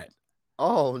Bachelorette.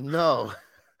 Oh no.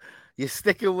 You're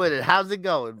sticking with it. How's it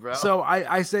going, bro? So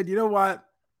I said, you know what?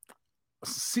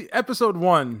 See, episode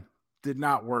 1 did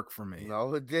not work for me.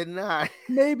 No, it did not.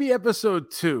 Maybe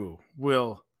episode 2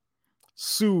 will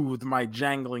soothe my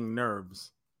jangling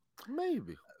nerves.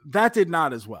 Maybe. That did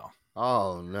not as well.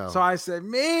 Oh no. So I said,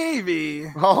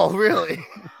 maybe. Oh, really?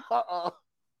 Uh-oh.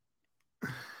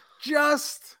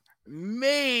 Just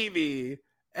maybe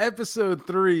episode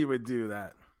 3 would do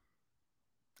that.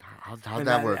 How'd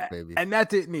that work, baby? And that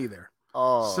didn't either.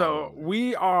 Oh. So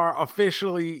we are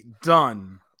officially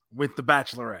done with The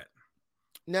Bachelorette.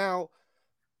 Now,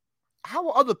 how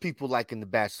are other people liking The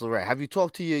Bachelorette? Have you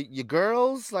talked to your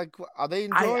girls? Like, are they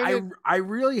enjoying it? I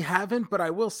really haven't, but I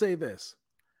will say this.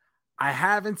 I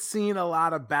haven't seen a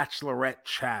lot of Bachelorette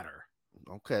chatter.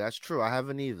 Okay, that's true. I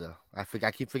haven't either. I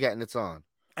keep forgetting it's on.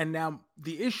 And now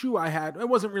the issue I had, it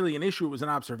wasn't really an issue, it was an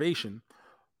observation.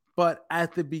 But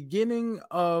at the beginning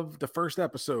of the first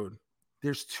episode,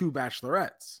 there's 2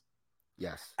 bachelorettes.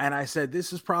 Yes. And I said,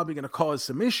 this is probably going to cause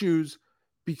some issues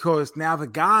because now the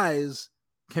guys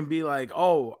can be like,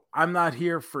 oh, I'm not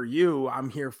here for you. I'm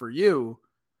here for you.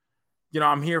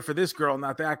 I'm here for this girl,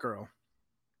 not that girl.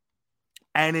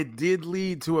 And it did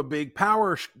lead to a big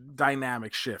power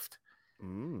dynamic shift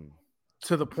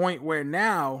to the point where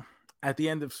now at the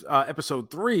end of episode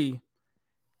 3,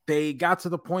 they got to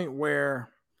the point where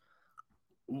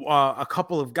a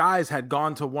couple of guys had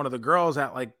gone to one of the girls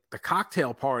at like the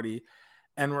cocktail party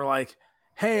and were like,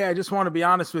 hey, I just want to be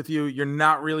honest with you. You're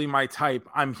not really my type.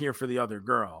 I'm here for the other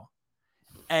girl.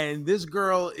 And this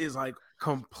girl is like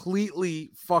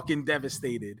completely fucking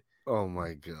devastated. Oh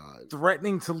my God.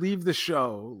 Threatening to leave the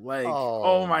show. Like,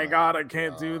 oh my God, I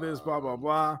can't do this, blah, blah,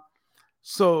 blah.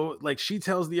 So like she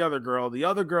tells the other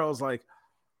girl's like,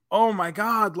 oh my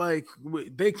God, like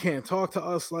they can't talk to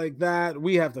us like that.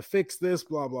 We have to fix this,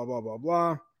 blah, blah, blah, blah,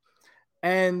 blah.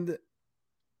 And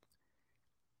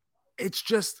it's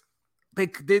just, they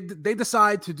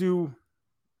decide to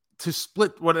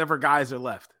split whatever guys are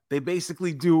left. They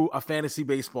basically do a fantasy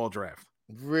baseball draft.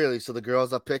 Really? So the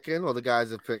girls are picking or the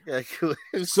guys are picking?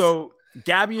 So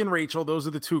Gabby and Rachel, those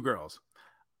are the 2 girls.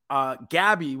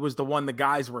 Gabby was the one the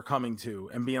guys were coming to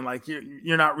and being like,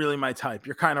 you're not really my type.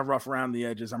 You're kind of rough around the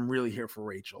edges. I'm really here for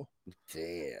Rachel.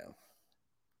 Damn.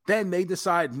 Then they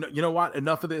decide, no, you know what?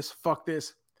 Enough of this. Fuck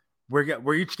this.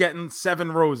 We're each getting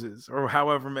 7 roses or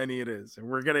however many it is. And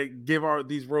we're going to give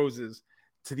these roses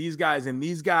to these guys. And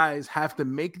these guys have to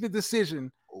make the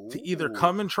decision to either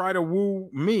come and try to woo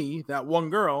me, that one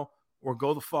girl, or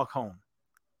go the fuck home.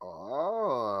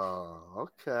 Oh,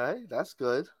 okay. That's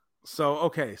good. So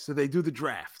they do the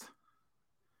draft.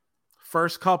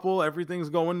 First couple, everything's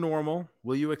going normal.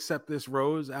 Will you accept this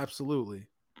rose? Absolutely.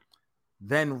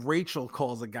 Then Rachel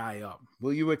calls a guy up.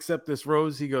 Will you accept this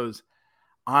rose? He goes,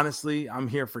 honestly, I'm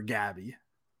here for Gabby.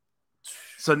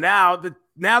 So now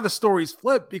the story's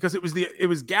flipped because it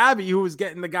was Gabby who was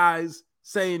getting the guys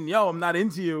saying, yo, I'm not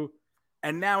into you.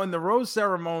 And now in the rose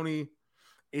ceremony,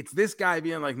 it's this guy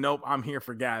being like, nope, I'm here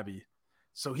for Gabby.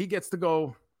 So he gets to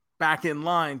go back in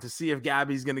line to see if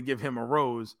Gabby's going to give him a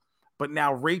rose. But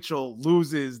now Rachel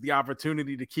loses the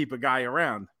opportunity to keep a guy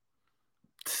around.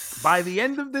 By the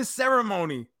end of this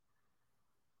ceremony,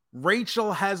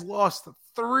 Rachel has lost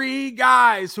 3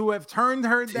 guys who have turned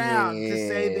her down to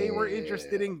say they were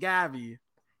interested in Gabby.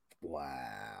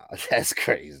 Wow. That's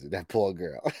crazy. That poor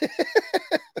girl.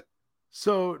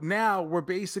 So now we're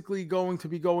basically going to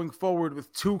be going forward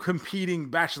with 2 competing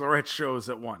Bachelorette shows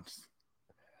at once.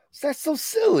 That's so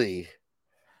silly.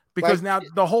 Because now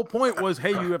the whole point was,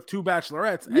 hey, you have 2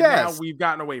 bachelorettes, and now we've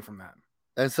gotten away from that.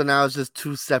 And so now it's just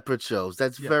 2 separate shows.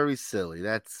 That's very silly.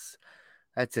 That's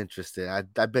interesting. I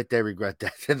bet they regret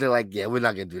that. They're like, yeah, we're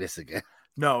not gonna do this again.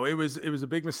 No, it was a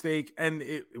big mistake, and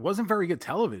it wasn't very good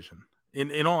television.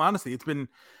 In all honesty, it's been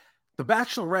the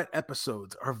Bachelorette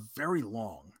episodes are very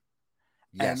long.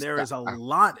 Yes, and there is a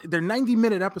lot. They're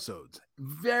 90-minute episodes,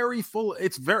 very full.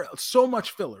 It's so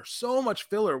much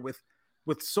filler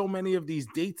with so many of these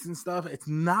dates and stuff. It's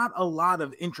not a lot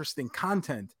of interesting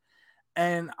content.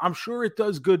 And I'm sure it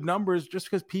does good numbers just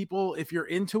because people, if you're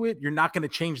into it, you're not going to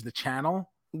change the channel.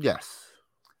 Yes.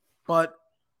 But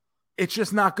it's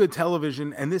just not good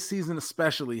television. And this season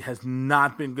especially has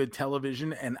not been good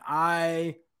television. And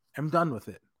I am done with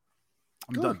it.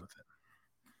 I'm done with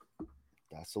it.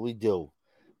 That's what we do.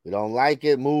 We don't like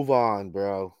it, move on,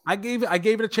 bro. I gave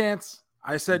it a chance.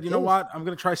 I said, you know what? I'm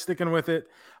going to try sticking with it.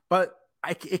 But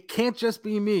it can't just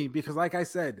be me because, like I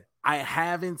said, I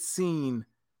haven't seen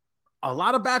a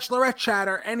lot of Bachelorette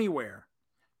chatter anywhere.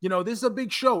 You know, this is a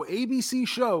big show, ABC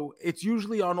show. It's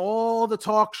usually on all the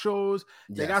talk shows.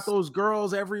 They got those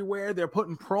girls everywhere. They're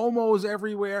putting promos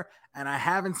everywhere, and I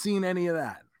haven't seen any of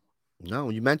that. No,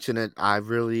 you mentioned it.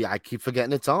 I keep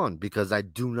forgetting it's on because I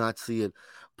do not see it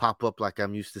pop up like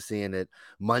I'm used to seeing it.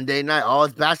 Monday night,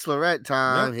 it's Bachelorette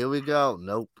time. Yep. Here we go.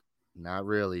 Nope, not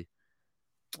really.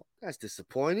 That's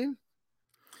disappointing.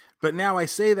 But now I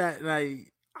say that, and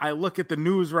I look at the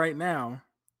news right now,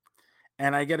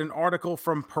 and I get an article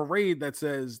from Parade that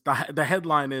says the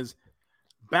headline is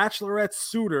Bachelorette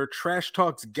suitor trash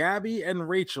talks Gabby and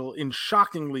Rachel in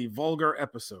shockingly vulgar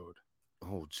episode.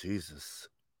 Oh, Jesus.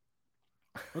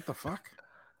 What the fuck?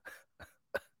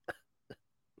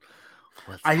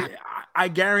 I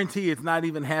guarantee it's not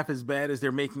even half as bad as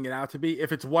they're making it out to be.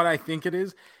 If it's what I think it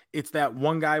is, it's that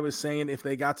one guy was saying if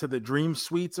they got to the dream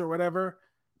suites or whatever,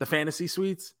 the fantasy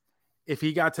suites, if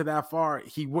he got to that far,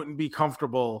 he wouldn't be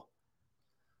comfortable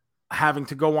having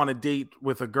to go on a date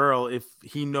with a girl if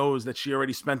he knows that she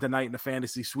already spent the night in a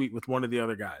fantasy suite with one of the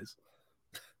other guys.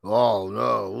 Oh,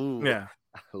 no. Ooh. Yeah.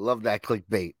 I love that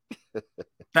clickbait.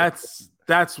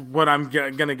 That's what I'm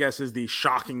going to guess is the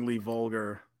shockingly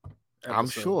vulgar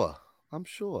episode. I'm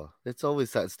sure. It's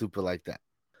always that stupid like that.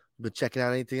 But checking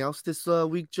out anything else this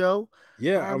week, Joe?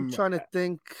 Yeah. I'm trying to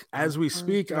think. As we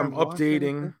speak, I'm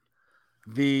updating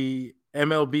the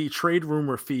MLB trade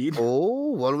rumor feed.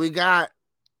 Oh, what do we got?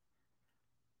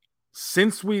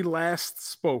 Since we last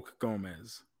spoke,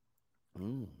 Gomez,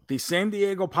 the San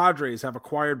Diego Padres have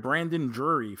acquired Brandon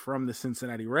Drury from the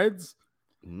Cincinnati Reds.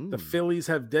 The Phillies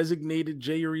have designated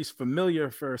Jeurys Familia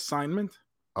for assignment.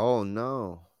 Oh,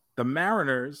 no. The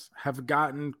Mariners have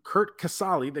gotten Kurt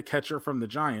Casale, the catcher from the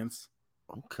Giants.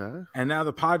 Okay. And now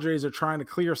the Padres are trying to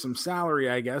clear some salary,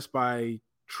 I guess, by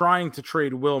trying to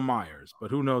trade Will Myers.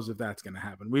 But who knows if that's going to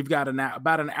happen. We've got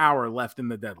about an hour left in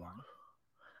the deadline.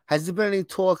 Has there been any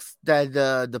talks that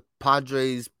the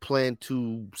Padres plan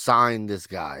to sign this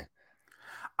guy?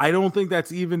 I don't think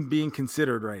that's even being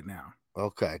considered right now.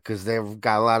 Okay, because they've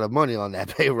got a lot of money on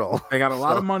that payroll. They got a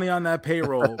lot of money on that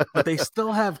payroll, but they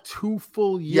still have 2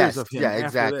 full years of him. Yeah,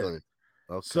 exactly.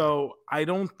 Okay. So I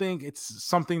don't think it's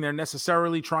something they're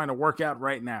necessarily trying to work out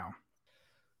right now.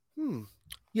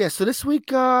 Yeah, so this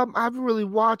week I haven't really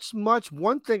watched much.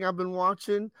 One thing I've been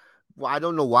watching, I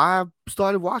don't know why I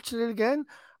started watching it again.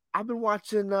 I've been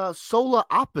watching Solar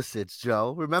Opposites,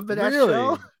 Joe. Remember that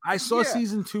show? I saw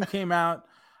season 2 came out.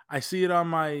 I see it on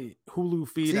my Hulu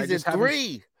feed. Season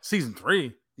 3. Season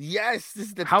 3. Yes, this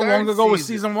is the How long ago was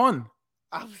season 1?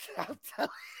 I'll tell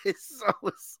you,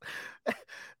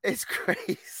 it's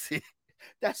crazy.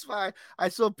 That's why I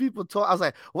saw people talk. I was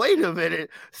like, wait a minute,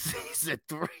 season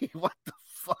 3. What the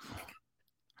fuck?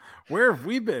 Where have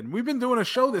we been? We've been doing a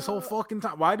show this whole fucking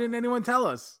time. Why didn't anyone tell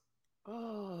us?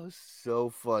 Oh, so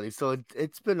funny. So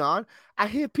it's been on. I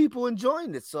hear people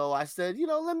enjoying it. So I said,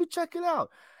 let me check it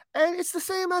out. And it's the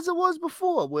same as it was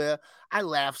before, where I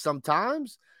laugh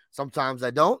sometimes. Sometimes I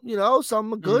don't,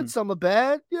 some are good, some are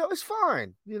bad. It's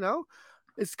fine.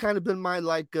 It's kind of been my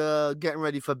getting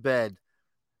ready for bed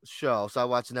show. So I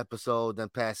watch an episode, then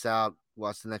pass out,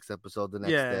 watch the next episode the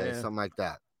next day, something like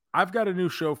that. I've got a new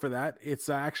show for that. It's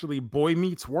actually Boy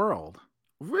Meets World.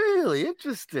 Really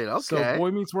interesting. Okay. So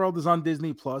Boy Meets World is on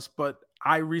Disney Plus, but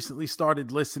I recently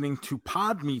started listening to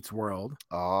Pod Meets World.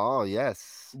 Oh,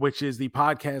 yes. Which is the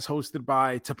podcast hosted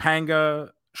by Topanga,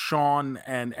 Sean,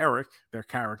 and Eric, their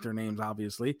character names,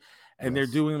 obviously. And they're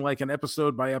doing like an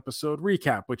episode by episode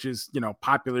recap, which is,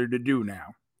 popular to do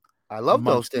now. I love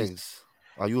those things.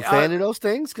 Are you a fan of those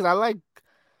things? Because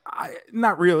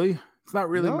not really. It's not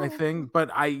really my No. thing,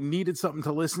 but I needed something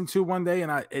to listen to one day,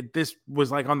 and this was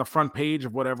like on the front page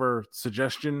of whatever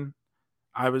suggestion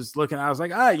I was looking at. I was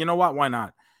like, you know what? Why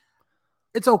not?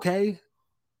 It's okay.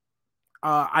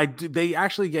 They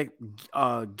actually get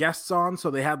guests on,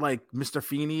 so they had like Mr.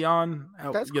 Feeney on,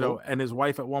 That's cool. and his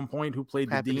wife at one point, who played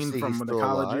the Happy to dean see he's from the still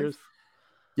college alive. years.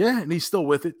 Yeah, and he's still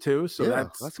with it too. So Yeah,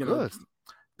 that's good.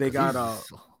 They got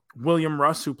William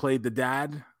Russ, who played the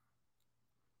dad.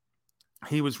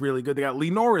 He was really good. They got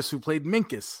Lee Norris, who played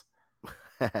Minkus.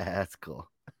 That's cool.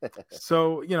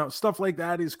 So, stuff like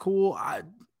that is cool.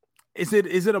 Is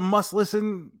it a must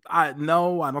listen?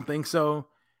 No, I don't think so.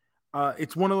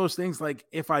 It's one of those things, like,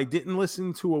 if I didn't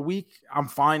listen to a week, I'm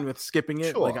fine with skipping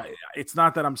it. Sure. Like, it's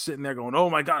not that I'm sitting there going, oh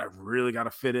my God, I really got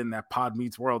to fit in that Pod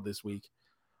Meets World this week.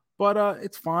 But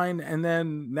it's fine. And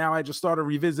then now I just started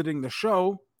revisiting the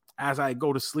show as I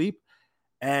go to sleep.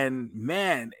 And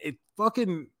man, it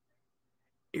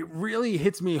really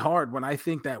hits me hard when I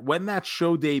think that when that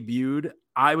show debuted,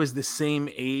 I was the same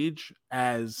age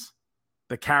as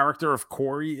the character of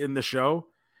Corey in the show.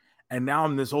 And now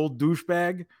I'm this old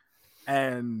douchebag.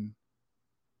 And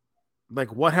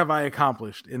like, what have I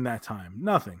accomplished in that time?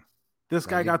 Nothing. This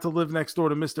guy got to live next door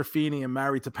to Mr. Feeney and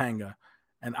marry Topanga.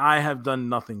 And I have done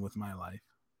nothing with my life.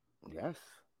 Yes.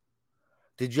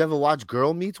 Did you ever watch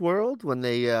Girl Meets World when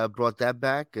they brought that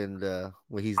back, and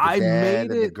where he's the dad made and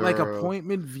the it girl? like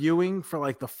appointment viewing for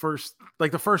like the first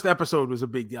episode was a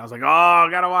big deal. I was like, oh,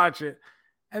 I gotta watch it.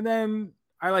 And then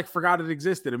I like forgot it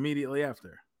existed immediately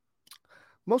after.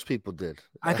 Most people did.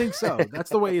 I think so. That's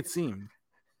the way it seemed.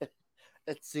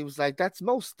 It seems like that's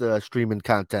most streaming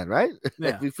content, right?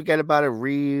 Yeah. We forget about it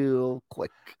real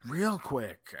quick.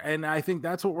 And I think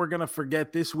that's what we're going to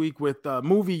forget this week with the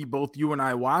movie both you and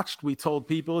I watched. We told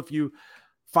people, if you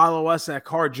follow us at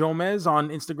Car Jomez on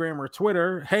Instagram or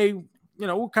Twitter, hey,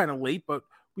 we're kind of late, but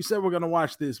we said we're going to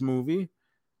watch this movie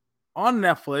on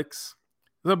Netflix.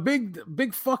 The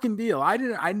big fucking deal. I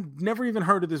never even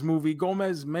heard of this movie.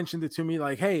 Gomez mentioned it to me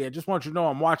like, hey, I just want you to know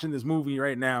I'm watching this movie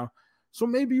right now. So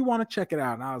maybe you want to check it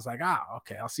out. And I was like,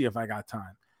 okay, I'll see if I got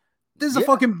time. This is a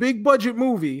fucking big budget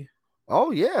movie.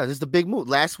 Oh, yeah. This is the big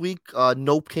movie. Last week,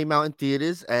 Nope came out in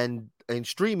theaters, and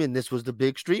streaming, this was the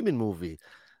big streaming movie.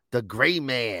 The Gray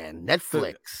Man,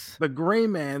 Netflix. The Gray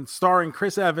Man, starring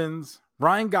Chris Evans,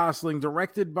 Ryan Gosling,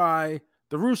 directed by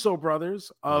the Russo brothers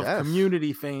of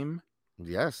Community fame.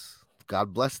 Yes.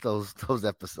 God bless those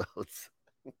episodes.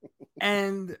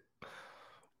 And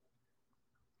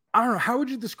I don't know, how would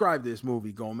you describe this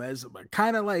movie, Gomez?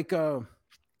 Kind of like your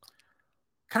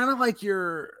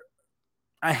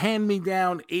a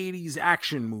hand-me-down 80s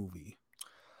action movie.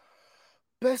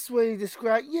 Best way to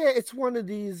describe, it's one of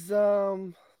these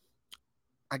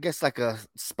I guess like a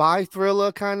spy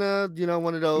thriller kind of,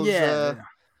 one of those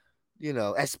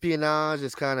espionage,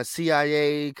 it's kind of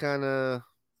CIA kind of,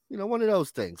 one of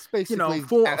those things. Basically, a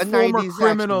former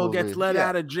criminal gets let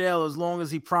out of jail as long as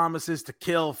he promises to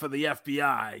kill for the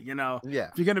FBI.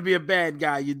 If you're going to be a bad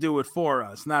guy, you do it for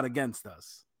us, not against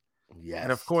us. Yes.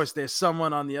 And of course, there's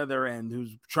someone on the other end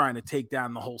who's trying to take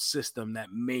down the whole system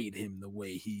that made him the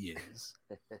way he is.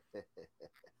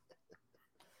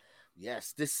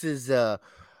 Yes, this is the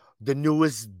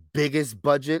newest, biggest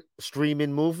budget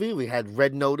streaming movie. We had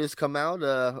Red Notice come out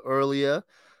earlier.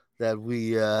 That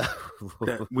we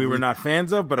were not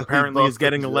fans of, but apparently is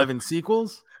getting 11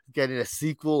 sequels. Getting a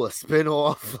sequel, a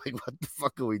spin-off. Like, what the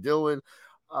fuck are we doing?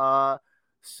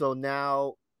 So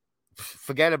now,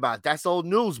 forget about it. That's old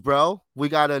news, bro. We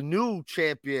got a new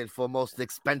champion for most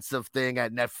expensive thing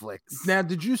at Netflix. Now,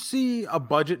 did you see a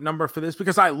budget number for this?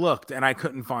 Because I looked and I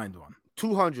couldn't find one.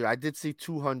 200. I did see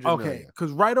 200 million.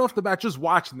 Because right off the bat, just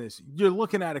watching this, you're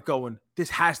looking at it going, this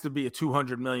has to be a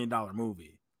 $200 million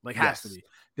movie. Like, has to be.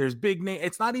 There's big name.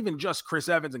 It's not even just Chris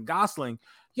Evans and Gosling.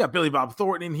 You got Billy Bob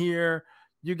Thornton in here.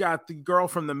 You got the girl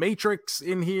from The Matrix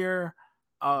in here.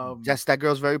 Yes, that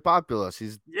girl's very popular.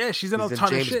 She's in a ton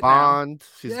James of shit Bond. now.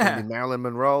 She's in Marilyn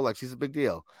Monroe. Like, she's a big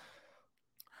deal.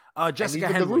 Jessica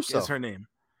Henwick is her name.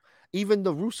 Even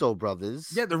the Russo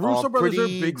brothers. Yeah, the Russo brothers are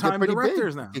big time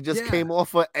directors now. They just came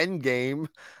off of Endgame,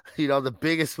 the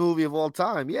biggest movie of all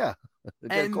time. Yeah,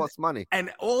 it costs money.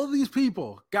 And all of these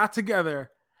people got together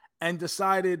and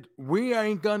decided we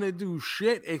ain't gonna do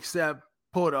shit except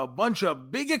put a bunch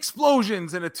of big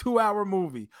explosions in a 2-hour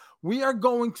movie. We are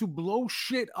going to blow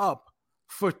shit up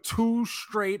for 2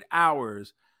 straight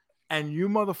hours, and you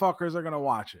motherfuckers are gonna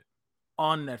watch it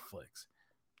on Netflix.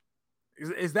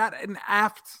 Is that an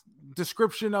apt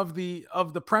description of the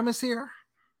premise here?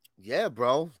 Yeah,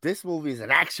 bro. This movie is an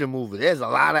action movie. There's a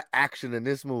lot of action in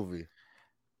this movie.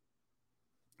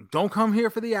 Don't come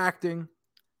here for the acting.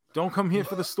 Don't come here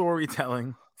for the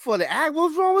storytelling. For the act,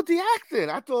 what's wrong with the acting?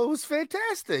 I thought it was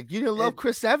fantastic. You didn't love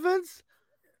Chris Evans?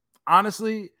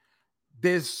 Honestly,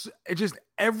 it's just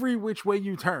every which way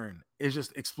you turn is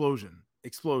just explosion.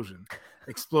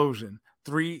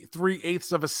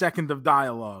 3/8 of a second of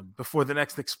dialogue before the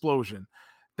next explosion.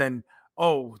 Then,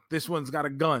 oh, this one's got a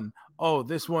gun. Oh,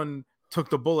 this one took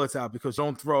the bullets out because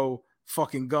don't throw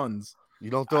fucking guns. You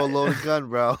don't throw a loaded gun,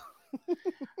 bro.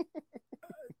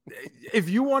 If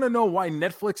you want to know why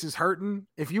Netflix is hurting,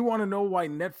 if you want to know why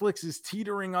Netflix is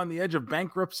teetering on the edge of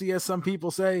bankruptcy, as some people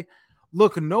say,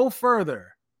 look no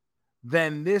further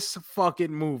than this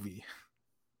fucking movie.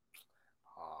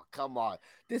 Oh, come on.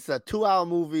 This is a 2-hour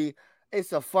movie.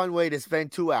 It's a fun way to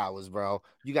spend 2 hours, bro.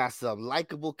 You got some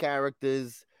likable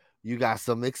characters. You got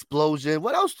some explosion.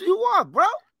 What else do you want, bro?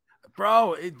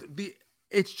 Bro,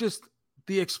 it's just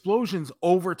the explosions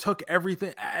overtook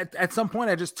everything. At some point,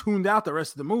 I just tuned out the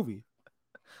rest of the movie.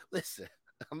 Listen,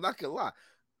 I'm not gonna lie.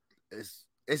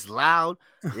 It's loud.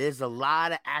 There's a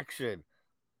lot of action.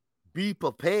 Be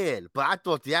prepared. But I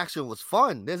thought the action was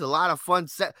fun. There's a lot of fun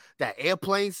set. That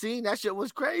airplane scene, that shit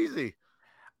was crazy.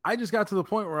 I just got to the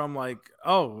point where I'm like,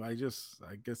 oh, I guess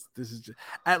this is just,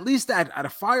 at least at a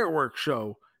fireworks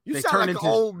show. You sound like an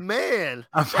old man.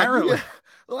 Apparently.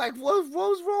 Like what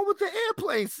was wrong with the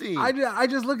airplane scene? I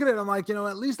just look at it. I'm like,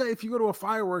 at least if you go to a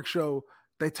fireworks show,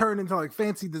 they turn into like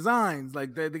fancy designs.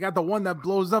 Like they got the one that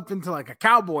blows up into like a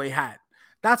cowboy hat.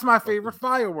 That's my favorite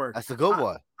firework. That's a good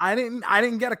one. I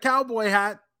didn't get a cowboy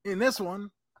hat in this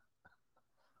one.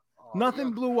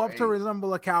 Nothing blew up to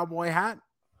resemble a cowboy hat.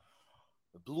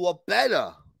 It blew up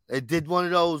better. It did one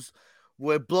of those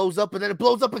where it blows up and then it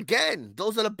blows up again.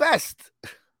 Those are the best.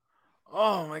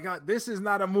 Oh my God, this is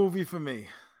not a movie for me.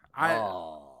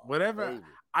 Baby.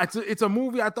 It's a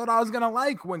movie I thought I was gonna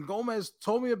like. When Gomez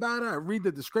told me about it, I read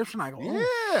the description. I go, oh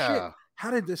shit,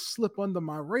 how did this slip under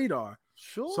my radar?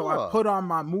 Sure. So I put on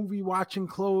my movie watching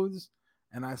clothes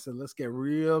and I said, let's get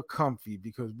real comfy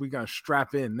because we gotta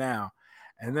strap in now.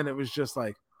 And then it was just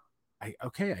like, I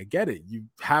get it. You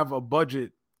have a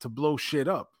budget to blow shit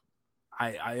up.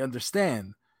 I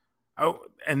understand. Oh,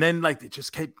 and then like it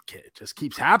just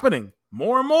keeps happening.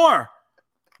 More and more,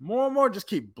 just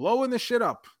keep blowing the shit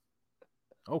up.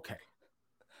 Okay.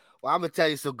 Well, I'm gonna tell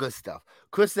you some good stuff.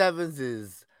 Chris Evans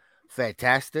is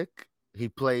fantastic. He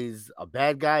plays a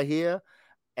bad guy here,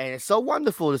 and it's so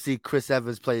wonderful to see Chris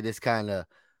Evans play this kind of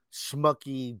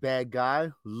schmucky bad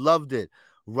guy. Loved it.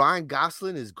 Ryan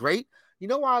Gosling is great. You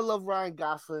know why I love Ryan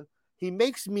Gosling? He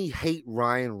makes me hate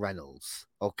Ryan Reynolds,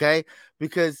 okay?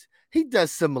 Because he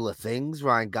does similar things,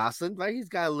 Ryan Gosling, right? He's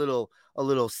got a little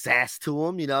sass to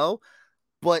him,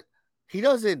 but he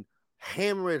doesn't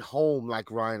hammer it home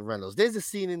like Ryan Reynolds. There's a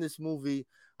scene in this movie,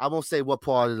 I won't say what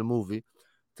part of the movie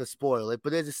to spoil it,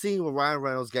 but there's a scene where Ryan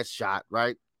Reynolds gets shot,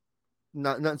 right?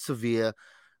 Nothing severe,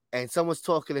 and someone's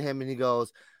talking to him, and he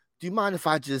goes, "Do you mind if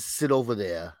I just sit over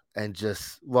there and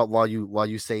just while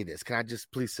you say this? Can I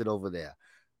just please sit over there?"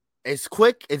 It's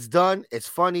quick, it's done, it's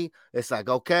funny. It's like,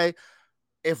 okay.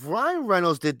 If Ryan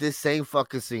Reynolds did this same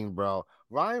fucking scene, bro,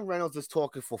 Ryan Reynolds is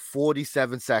talking for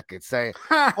 47 seconds saying,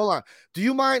 hold on, do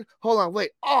you mind? Hold on,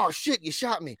 wait. Oh, shit, you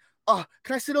shot me. Oh,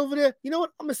 can I sit over there? You know what?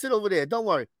 I'm going to sit over there. Don't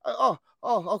worry.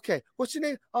 Okay. What's your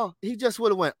name? Oh, he just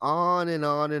would have went on and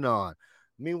on and on.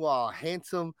 Meanwhile,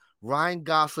 handsome Ryan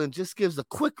Gosling just gives a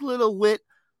quick little wit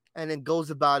and then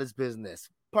goes about his business.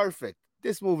 Perfect.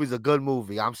 This movie's a good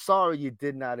movie. I'm sorry you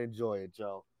did not enjoy it,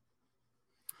 Joe.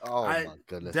 Oh, my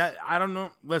goodness. I don't know.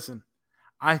 Listen,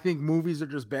 I think movies are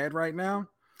just bad right now.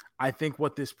 I think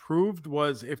what this proved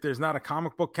was if there's not a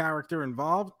comic book character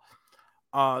involved,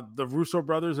 the Russo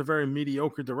brothers are very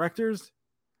mediocre directors.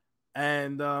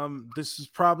 And this has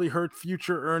probably hurt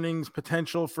future earnings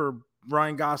potential for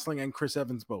Ryan Gosling and Chris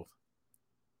Evans both.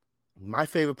 My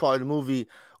favorite part of the movie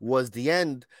was the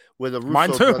end where the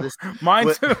Russo brothers.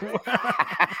 Mine too.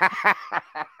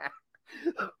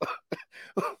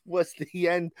 Was the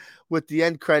end with the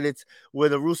end credits where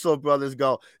the Russo brothers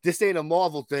go, this ain't a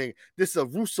Marvel thing, this is a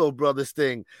Russo brothers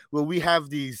thing, where we have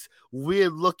these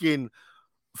weird looking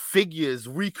figures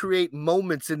recreate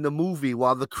moments in the movie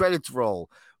while the credits roll.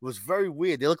 It was very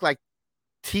weird. They look like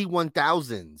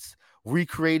T-1000s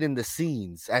recreating the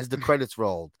scenes as the credits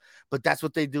rolled, but that's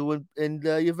what they do in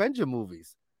the Avenger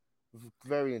movies.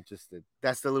 Very interesting.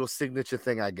 That's the little signature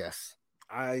thing, I guess.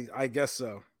 I guess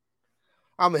so.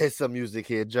 I'm gonna hit some music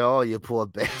here, Joe. Oh, you poor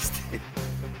bastard.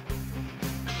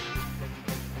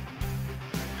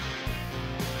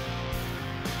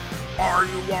 Are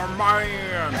you a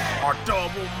man? A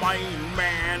double main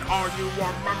man? Are you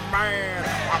a man?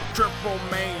 A triple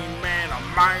main man? A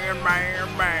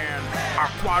man? A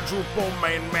quadruple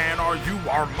main man? Are you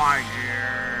a man?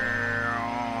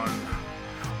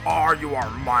 Are you a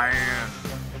man?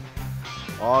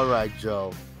 All right,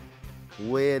 Joe.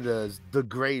 Where does The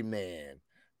Gray Man,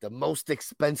 the most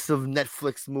expensive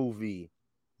Netflix movie,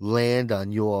 land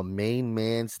on your main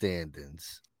man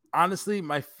standings? Honestly,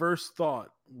 my first thought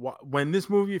when this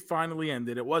movie finally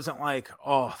ended, it wasn't like,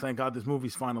 oh, thank God this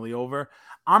movie's finally over.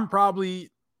 I'm probably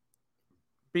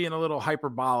being a little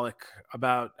hyperbolic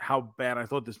about how bad I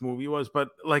thought this movie was, but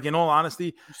like in all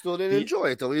honesty, You still didn't enjoy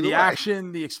it though. Either the way.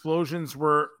 action, the explosions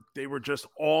were just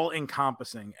all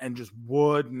encompassing and just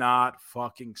would not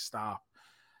fucking stop.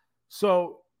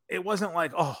 So it wasn't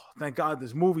like, oh, thank God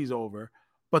this movie's over.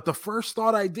 But the first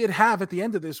thought I did have at the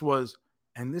end of this was,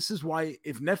 and this is why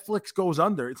if Netflix goes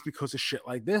under, it's because of shit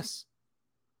like this.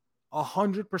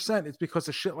 100%. It's because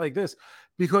of shit like this.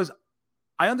 Because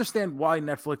I understand why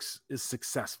Netflix is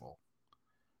successful.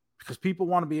 Because people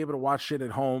want to be able to watch shit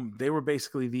at home. They were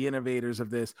basically the innovators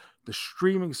of this. The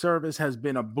streaming service has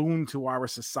been a boon to our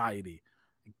society.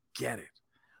 I get it.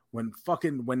 When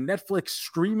Netflix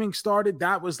streaming started,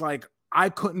 that was like, I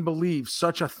couldn't believe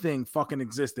such a thing fucking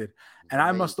existed. And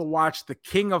I must have watched the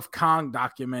King of Kong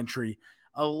documentary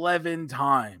 11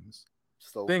 times.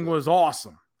 Thing was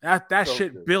awesome. That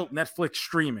shit good. Built Netflix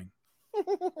streaming.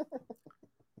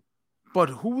 But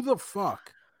who the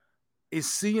fuck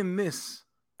is seeing this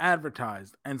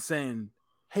advertised and saying,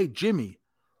 hey, Jimmy,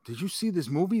 did you see this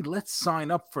movie? Let's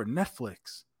sign up for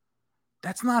Netflix.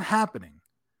 That's not happening.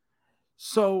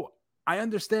 So I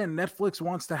understand Netflix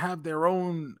wants to have their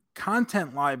own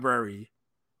content library,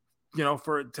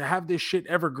 to have this shit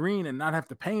evergreen and not have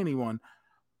to pay anyone.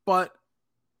 But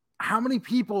how many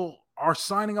people are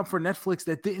signing up for Netflix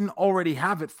that didn't already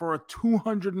have it for a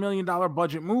 $200 million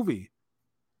budget movie?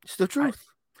 It's the truth.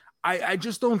 I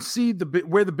just don't see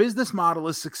where the business model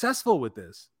is successful with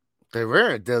this.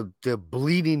 They're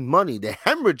bleeding money. They're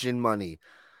hemorrhaging money.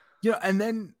 And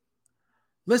then,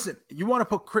 listen, you want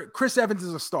to put Chris Evans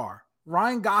is a star.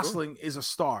 Ryan Gosling is a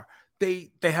star. They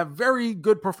have very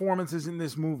good performances in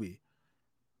this movie.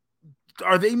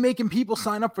 Are they making people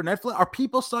sign up for Netflix? Are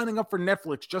people signing up for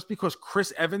Netflix just because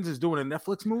Chris Evans is doing a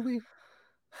Netflix movie?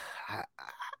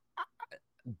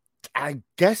 I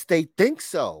guess they think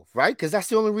so, right? Because that's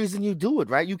the only reason you do it,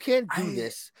 right? You can't do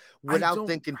this without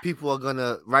thinking people are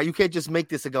gonna, right? You can't just make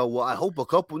this and go, well, I hope a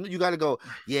couple. You got to go,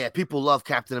 yeah, people love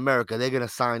Captain America. They're gonna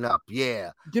sign up,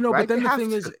 yeah. Right? But then the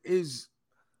thing is,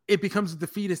 it becomes a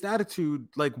defeatist attitude.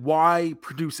 Like, why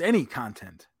produce any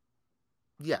content?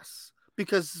 Yes,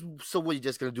 because so what? You're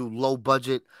just gonna do low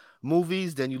budget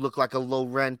movies? Then you look like a low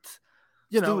rent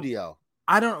studio.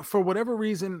 I don't. For whatever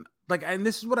reason. Like, and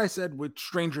this is what I said with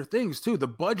Stranger Things too. The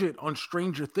budget on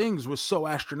Stranger Things was so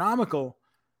astronomical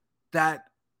that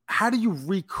how do you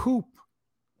recoup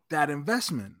that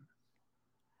investment?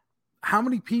 How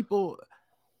many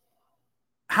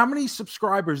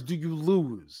subscribers do you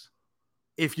lose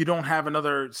if you don't have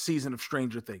another season of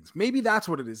Stranger Things? Maybe that's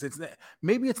what it is.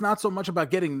 Maybe it's not so much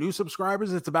about getting new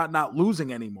subscribers. It's about not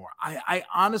losing anymore. I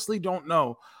honestly don't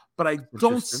know, but I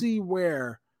don't see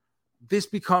where this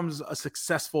becomes a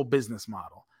successful business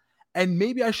model. And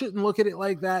maybe I shouldn't look at it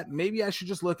like that. Maybe I should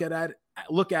just look at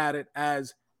it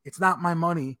as, it's not my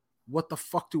money. What the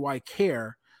fuck do I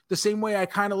care? The same way I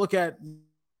kind of look at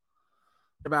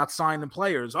about signing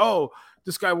players. Oh,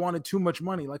 this guy wanted too much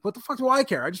money. Like, what the fuck do I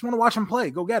care? I just want to watch him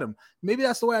play. Go get him. Maybe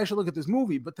that's the way I should look at this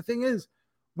movie. But the thing is,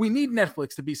 we need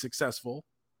Netflix to be successful.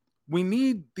 We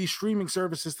need these streaming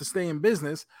services to stay in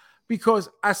business, because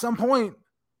at some point,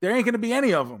 there ain't going to be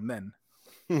any of them then.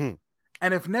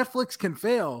 And if Netflix can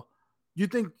fail, you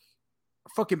think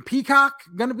fucking Peacock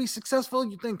going to be successful?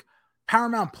 You think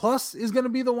Paramount Plus is going to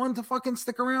be the one to fucking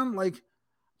stick around? Like,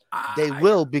 they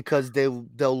will, because they'll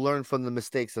learn from the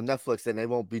mistakes of Netflix, and they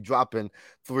won't be dropping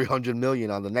 $300 million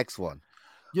on the next one.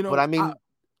 But I mean,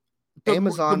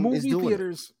 Amazon is doing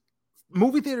it.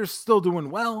 Movie theaters still doing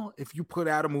well. If you put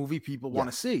out a movie people want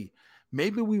to see,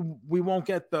 maybe we won't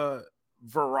get the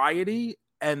variety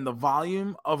and the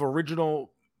volume of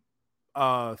original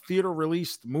theater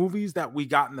released movies that we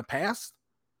got in the past,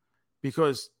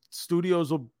 because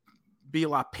studios will be a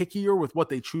lot pickier with what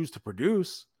they choose to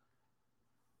produce.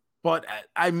 But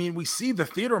I mean, we see the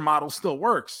theater model still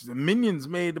works. The Minions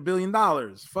made $1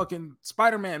 billion. Fucking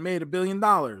Spider-Man made $1 billion.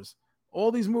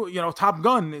 All these movies, Top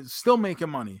Gun is still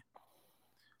making money.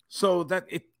 So that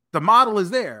the model is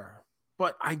there,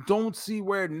 but I don't see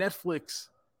where Netflix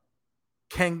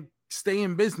can stay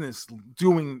in business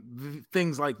doing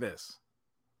things like this.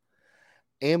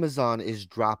 Amazon is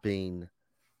dropping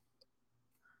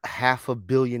 $500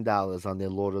 million on their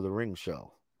Lord of the Rings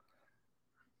show.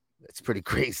 It's pretty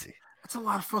crazy. That's a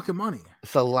lot of fucking money.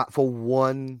 It's a lot for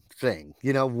one thing.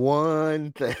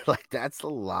 One thing. Like, that's a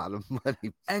lot of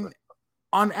money. And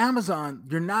on Amazon,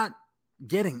 you're not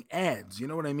getting ads. You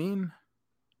know what I mean?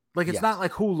 Like, it's not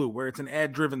like Hulu where it's an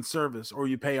ad-driven service or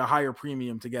you pay a higher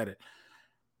premium to get it.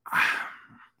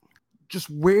 Just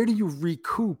where do you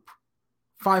recoup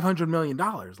 $500 million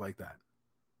like that?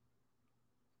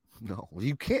 No,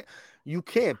 you can't. You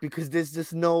can't, because there's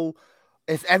just no.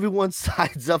 If everyone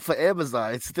signs up for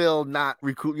Amazon, it's still not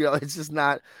recoup. It's just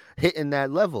not hitting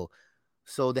that level.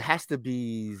 So there has to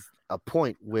be a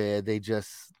point where they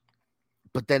just.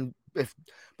 But then,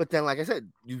 like I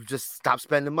said, you just stop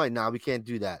spending money. Now we can't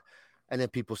do that, and then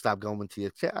people stop going to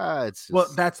your. It's just, well,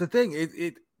 that's the thing.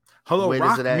 Hello,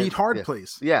 Rock, meet hard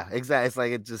place. Yeah, exactly. It's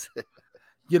like it just.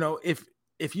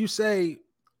 If you say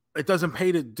it doesn't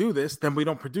pay to do this, then we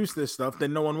don't produce this stuff.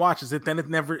 Then no one watches it. Then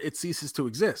it ceases to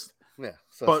exist. Yeah.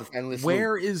 So but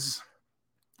where is,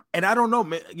 and I don't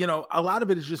know, a lot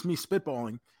of it is just me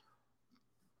spitballing.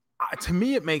 To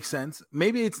me, it makes sense.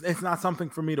 Maybe it's not something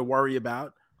for me to worry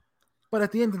about. But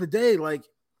at the end of the day, like,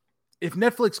 if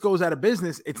Netflix goes out of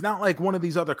business, it's not like one of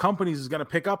these other companies is going to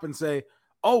pick up and say,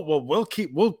 oh, well,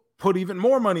 we'll put even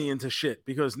more money into shit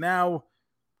because now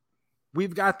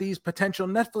we've got these potential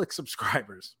Netflix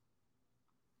subscribers.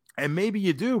 And maybe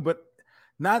you do, but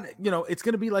not, it's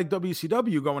going to be like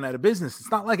WCW going out of business. It's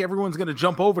not like everyone's going to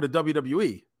jump over to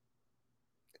WWE.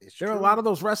 There are a lot of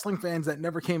those wrestling fans that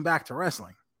never came back to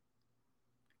wrestling.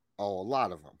 Oh, a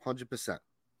lot of them, 100%.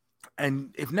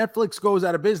 And if Netflix goes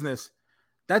out of business,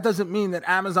 that doesn't mean that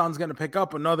Amazon's going to pick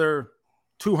up another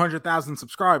 200,000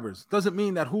 subscribers. Doesn't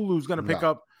mean that Hulu's going to pick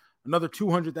up another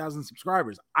 200,000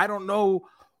 subscribers. I don't know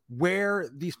where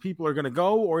these people are going to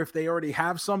go, or if they already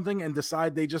have something and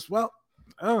decide they just,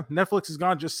 Netflix is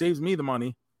gone, just saves me the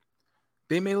money.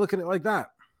 They may look at it like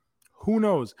that. Who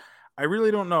knows? I really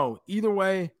don't know. Either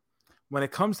way, when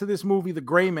it comes to this movie, The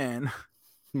Gray Man,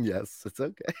 yes, it's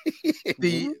okay.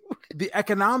 the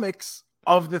economics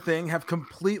of the thing have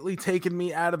completely taken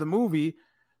me out of the movie.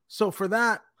 So for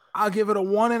that, I'll give it a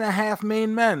 1.5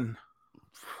 main men.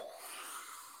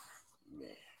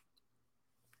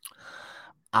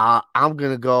 I'm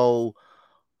gonna go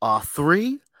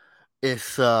 3.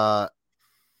 It's a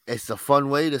fun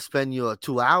way to spend your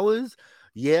 2 hours.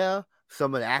 Yeah,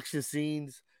 some of the action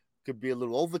scenes could be a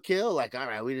little overkill. Like, all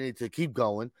right, we need to keep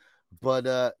going, but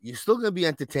you're still gonna be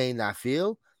entertained. I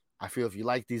feel if you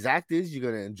like these actors, you're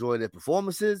gonna enjoy their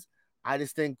performances. I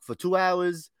just think for 2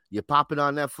 hours, you're popping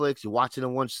on Netflix, you're watching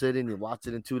in one sitting, you're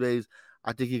watching in 2 days.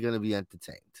 I think you're gonna be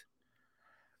entertained.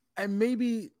 And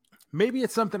maybe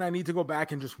it's something I need to go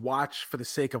back and just watch for the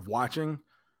sake of watching.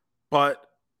 But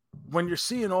when you're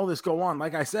seeing all this go on,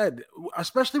 like I said,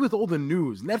 especially with all the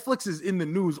news, Netflix is in the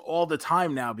news all the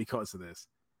time now because of this.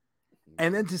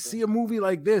 And then to see a movie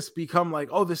like this become like,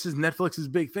 oh, this is Netflix's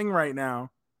big thing right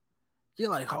now. You're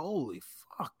like, holy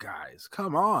fuck, guys,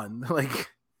 come on.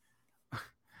 Like,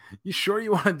 you sure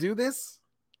you want to do this?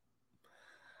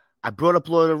 I brought up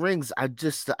Lord of the Rings.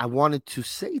 I wanted to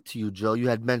say to you, Joe, you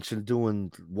had mentioned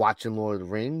watching Lord of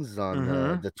the Rings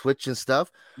on the Twitch and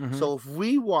stuff. Mm-hmm. So if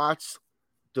we watch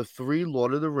the 3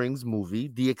 Lord of the Rings movie,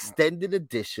 the extended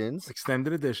editions,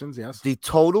 yes, the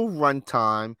total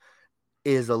runtime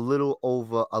is a little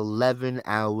over 11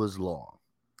 hours long.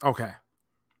 Okay.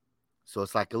 So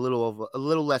it's like a little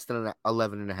less than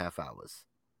 11 and a half hours.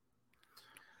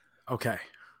 Okay.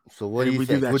 So what do you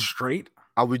think? Do that straight?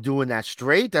 Are we doing that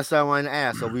straight? That's what I want to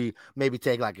ask. So we maybe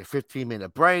take like a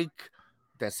 15-minute break,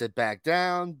 then sit back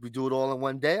down. We do it all in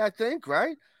one day, I think,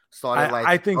 right? Start at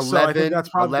I think 11, so. I think that's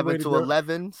probably 11 to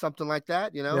 11, something like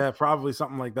that, Yeah, probably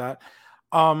something like that.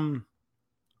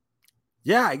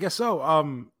 Yeah, I guess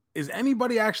so. Is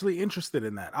anybody actually interested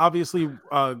in that? Obviously,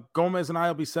 Gomez and I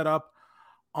will be set up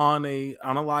on a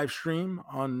live stream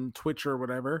on Twitch or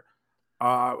whatever.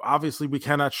 Obviously, we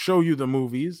cannot show you the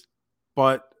movies,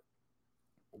 but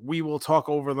we will talk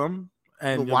over them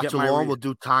and we'll watch along. We'll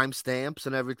do timestamps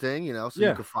and everything, so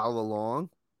you can follow along.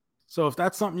 So if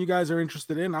that's something you guys are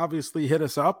interested in, obviously hit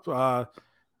us up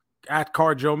at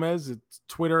Carjomez. It's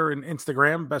Twitter and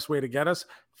Instagram, best way to get us.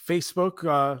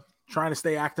 Facebook, trying to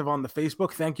stay active on the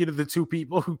Facebook. Thank you to the 2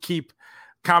 people who keep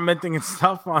commenting and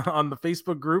stuff on the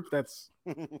Facebook group. That's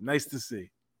nice to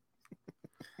see.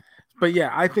 But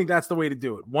yeah, I think that's the way to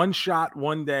do it. One shot,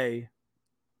 one day,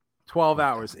 12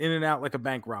 hours, in and out like a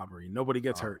bank robbery. Nobody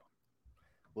gets hurt.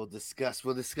 We'll discuss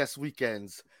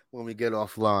weekends when we get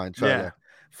offline. Try to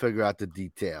figure out the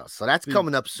details. So that's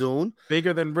coming up soon.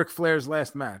 Bigger than Ric Flair's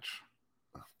last match.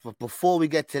 Oh But before we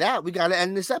get to that, we got to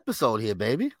end this episode here,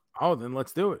 baby. Oh, then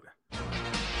let's do it.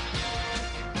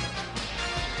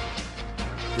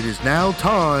 It is now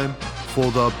time for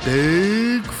the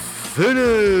big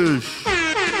finish.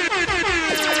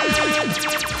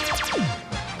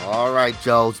 All right,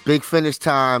 Joe. It's big finish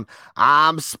time.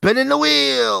 I'm spinning the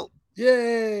wheel.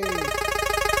 Yay!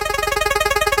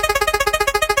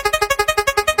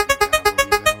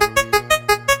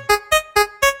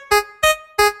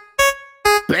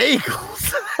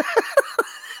 Bagels.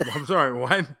 I'm sorry,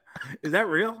 what? Is that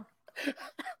real?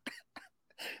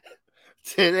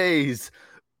 Today's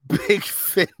big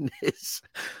finish.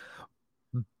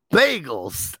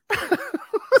 Bagels.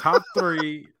 Top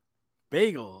 3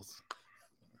 bagels.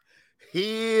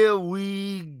 Here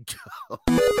we go.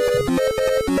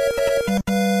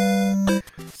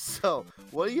 So,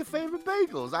 what are your favorite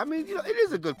bagels? I mean, it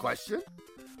is a good question.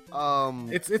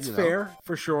 It's fair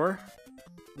for sure.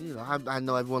 I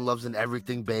know everyone loves an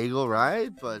everything bagel,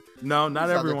 right? But no, not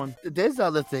everyone. There's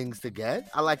other things to get.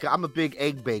 I'm a big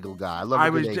egg bagel guy. I love a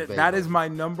good egg bagel. That is my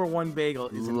number one bagel.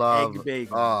 Is an egg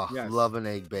bagel. Oh, yes. Love an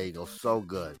egg bagel. So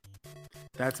good.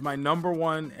 That's my number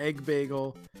one egg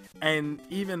bagel. And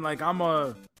even like I'm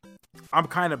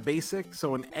kind of basic,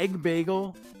 so an egg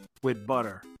bagel with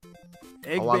butter.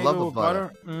 Egg bagel I love with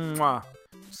butter. Mwah.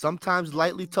 Sometimes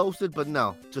lightly toasted, but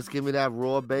no, just give me that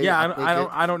raw bagel. Yeah,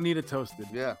 I don't need it toasted.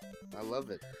 Yeah, I love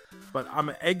it. But I'm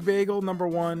an egg bagel number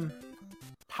 1,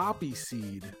 poppy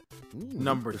seed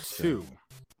number 2.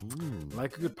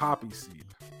 Like a good poppy seed.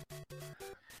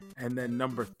 And then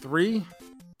number 3,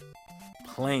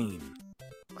 plain.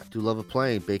 I do love a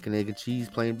plain bacon, egg, and cheese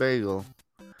plain bagel.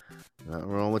 Nothing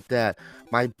wrong with that.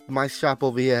 My shop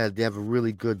over here, they have a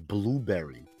really good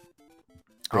blueberry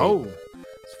bagel. Oh.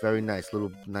 It's very nice.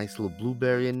 Nice little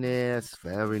blueberry in there. It's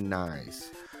very nice.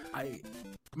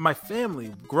 My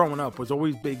family growing up was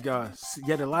always big. You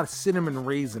had a lot of cinnamon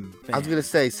raisin fans. I was gonna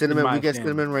say cinnamon. We get family.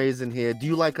 Cinnamon raisin here. Do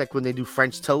you like when they do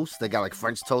French toast? They got like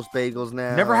French toast bagels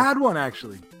now. Never had one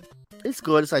actually. It's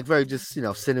good. It's like very just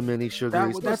cinnamony,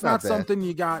 sugary. That's not something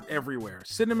you got everywhere.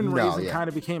 Cinnamon raisin kind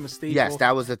of became a staple. Yes,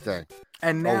 that was the thing.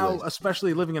 And now,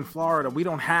 especially living in Florida, we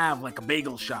don't have like a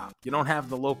bagel shop. You don't have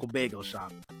the local bagel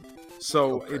shop.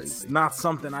 So it's not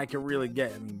something I can really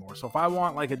get anymore. So if I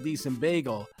want like a decent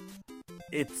bagel,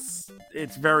 it's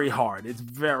very hard. It's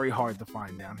very hard to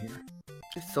find down here.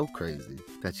 It's so crazy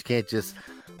that you can't just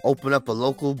open up a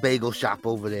local bagel shop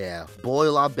over there.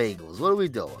 Boil our bagels. What are we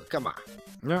doing? Come on.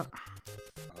 Yeah.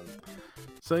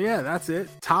 So yeah, that's it.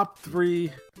 Top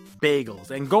 3 bagels.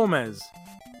 And Gomez,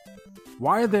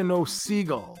 why are there no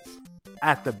seagulls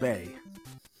at the bay?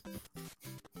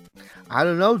 I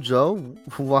don't know, Joe.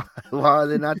 Why are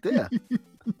they not there?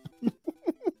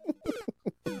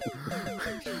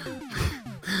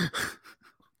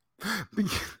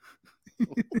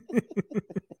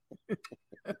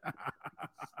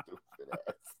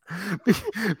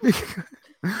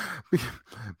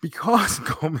 Because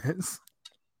Gomez,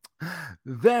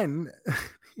 then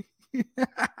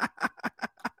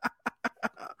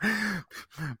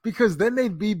because then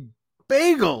they'd be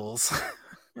bagels.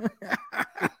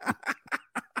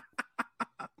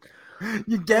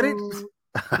 You get it?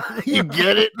 You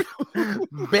get it?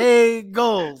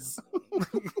 Bagels.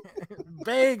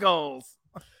 Bagels.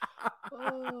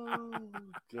 Oh,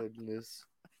 goodness.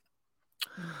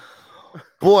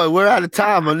 Boy, we're out of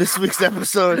time on this week's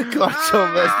episode of the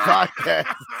Cartoon Mess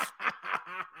Podcast.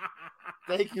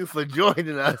 Thank you for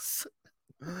joining us.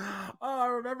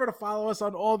 Remember to follow us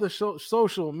on all the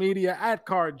social media at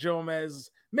Card Jomez.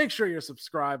 Make sure you're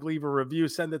subscribed, leave a review,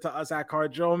 send it to us at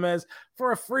Card Jomez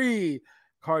for a free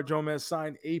Card Jomez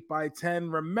signed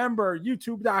 8x10. Remember,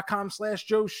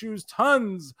 youtube.com/Joe Shoes.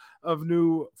 Tons of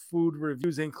new food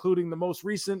reviews, including the most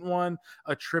recent one,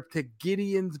 a trip to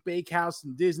Gideon's Bakehouse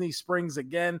in Disney Springs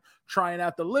again, trying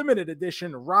out the limited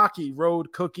edition Rocky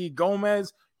Road Cookie.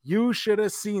 Gomez, you should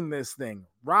have seen this thing.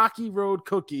 Rocky Road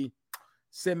Cookie,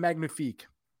 c'est magnifique.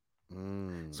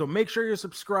 So make sure you're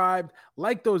subscribed,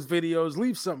 like those videos,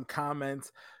 leave some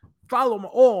comments, follow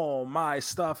all my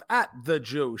stuff at the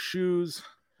Joe Shoes,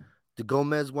 the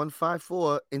Gomez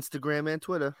 154, Instagram and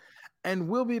Twitter. And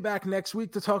we'll be back next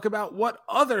week to talk about what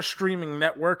other streaming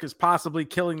network is possibly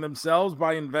killing themselves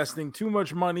by investing too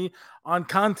much money on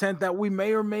content that we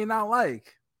may or may not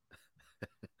like.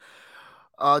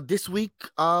 This week,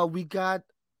 we got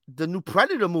the new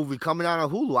Predator movie coming out on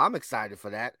Hulu. I'm excited for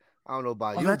that. I don't know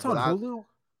about you. That's on Hulu?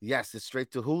 Yes, it's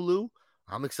straight to Hulu.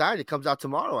 I'm excited. It comes out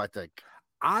tomorrow, I think.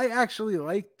 I actually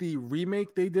like the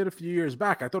remake they did a few years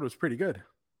back. I thought it was pretty good.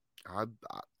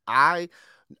 I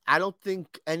don't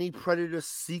think any Predator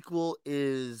sequel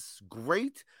is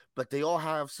great, but they all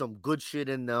have some good shit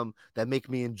in them that make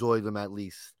me enjoy them at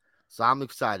least. So I'm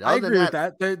excited. I agree with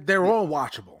that. They're all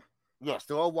watchable. Yes,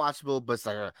 they're all watchable, but it's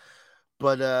like,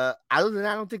 other than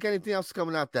that, I don't think anything else is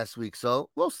coming out this week. So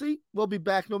we'll see. We'll be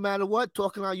back no matter what,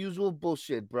 talking our usual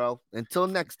bullshit, bro. Until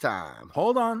next time.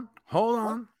 Hold on.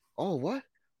 Oh, what?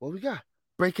 What we got?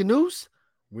 Breaking news?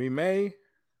 We may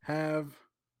have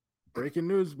breaking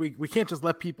news. We can't just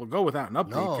let people go without an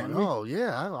update, can we? No,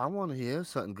 yeah. I want to hear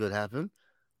something good happen.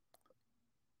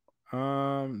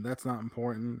 That's not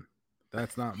important.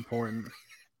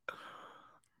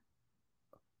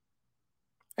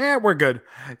 We're good.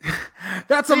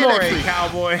 That's Amore,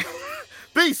 cowboy.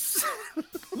 Peace.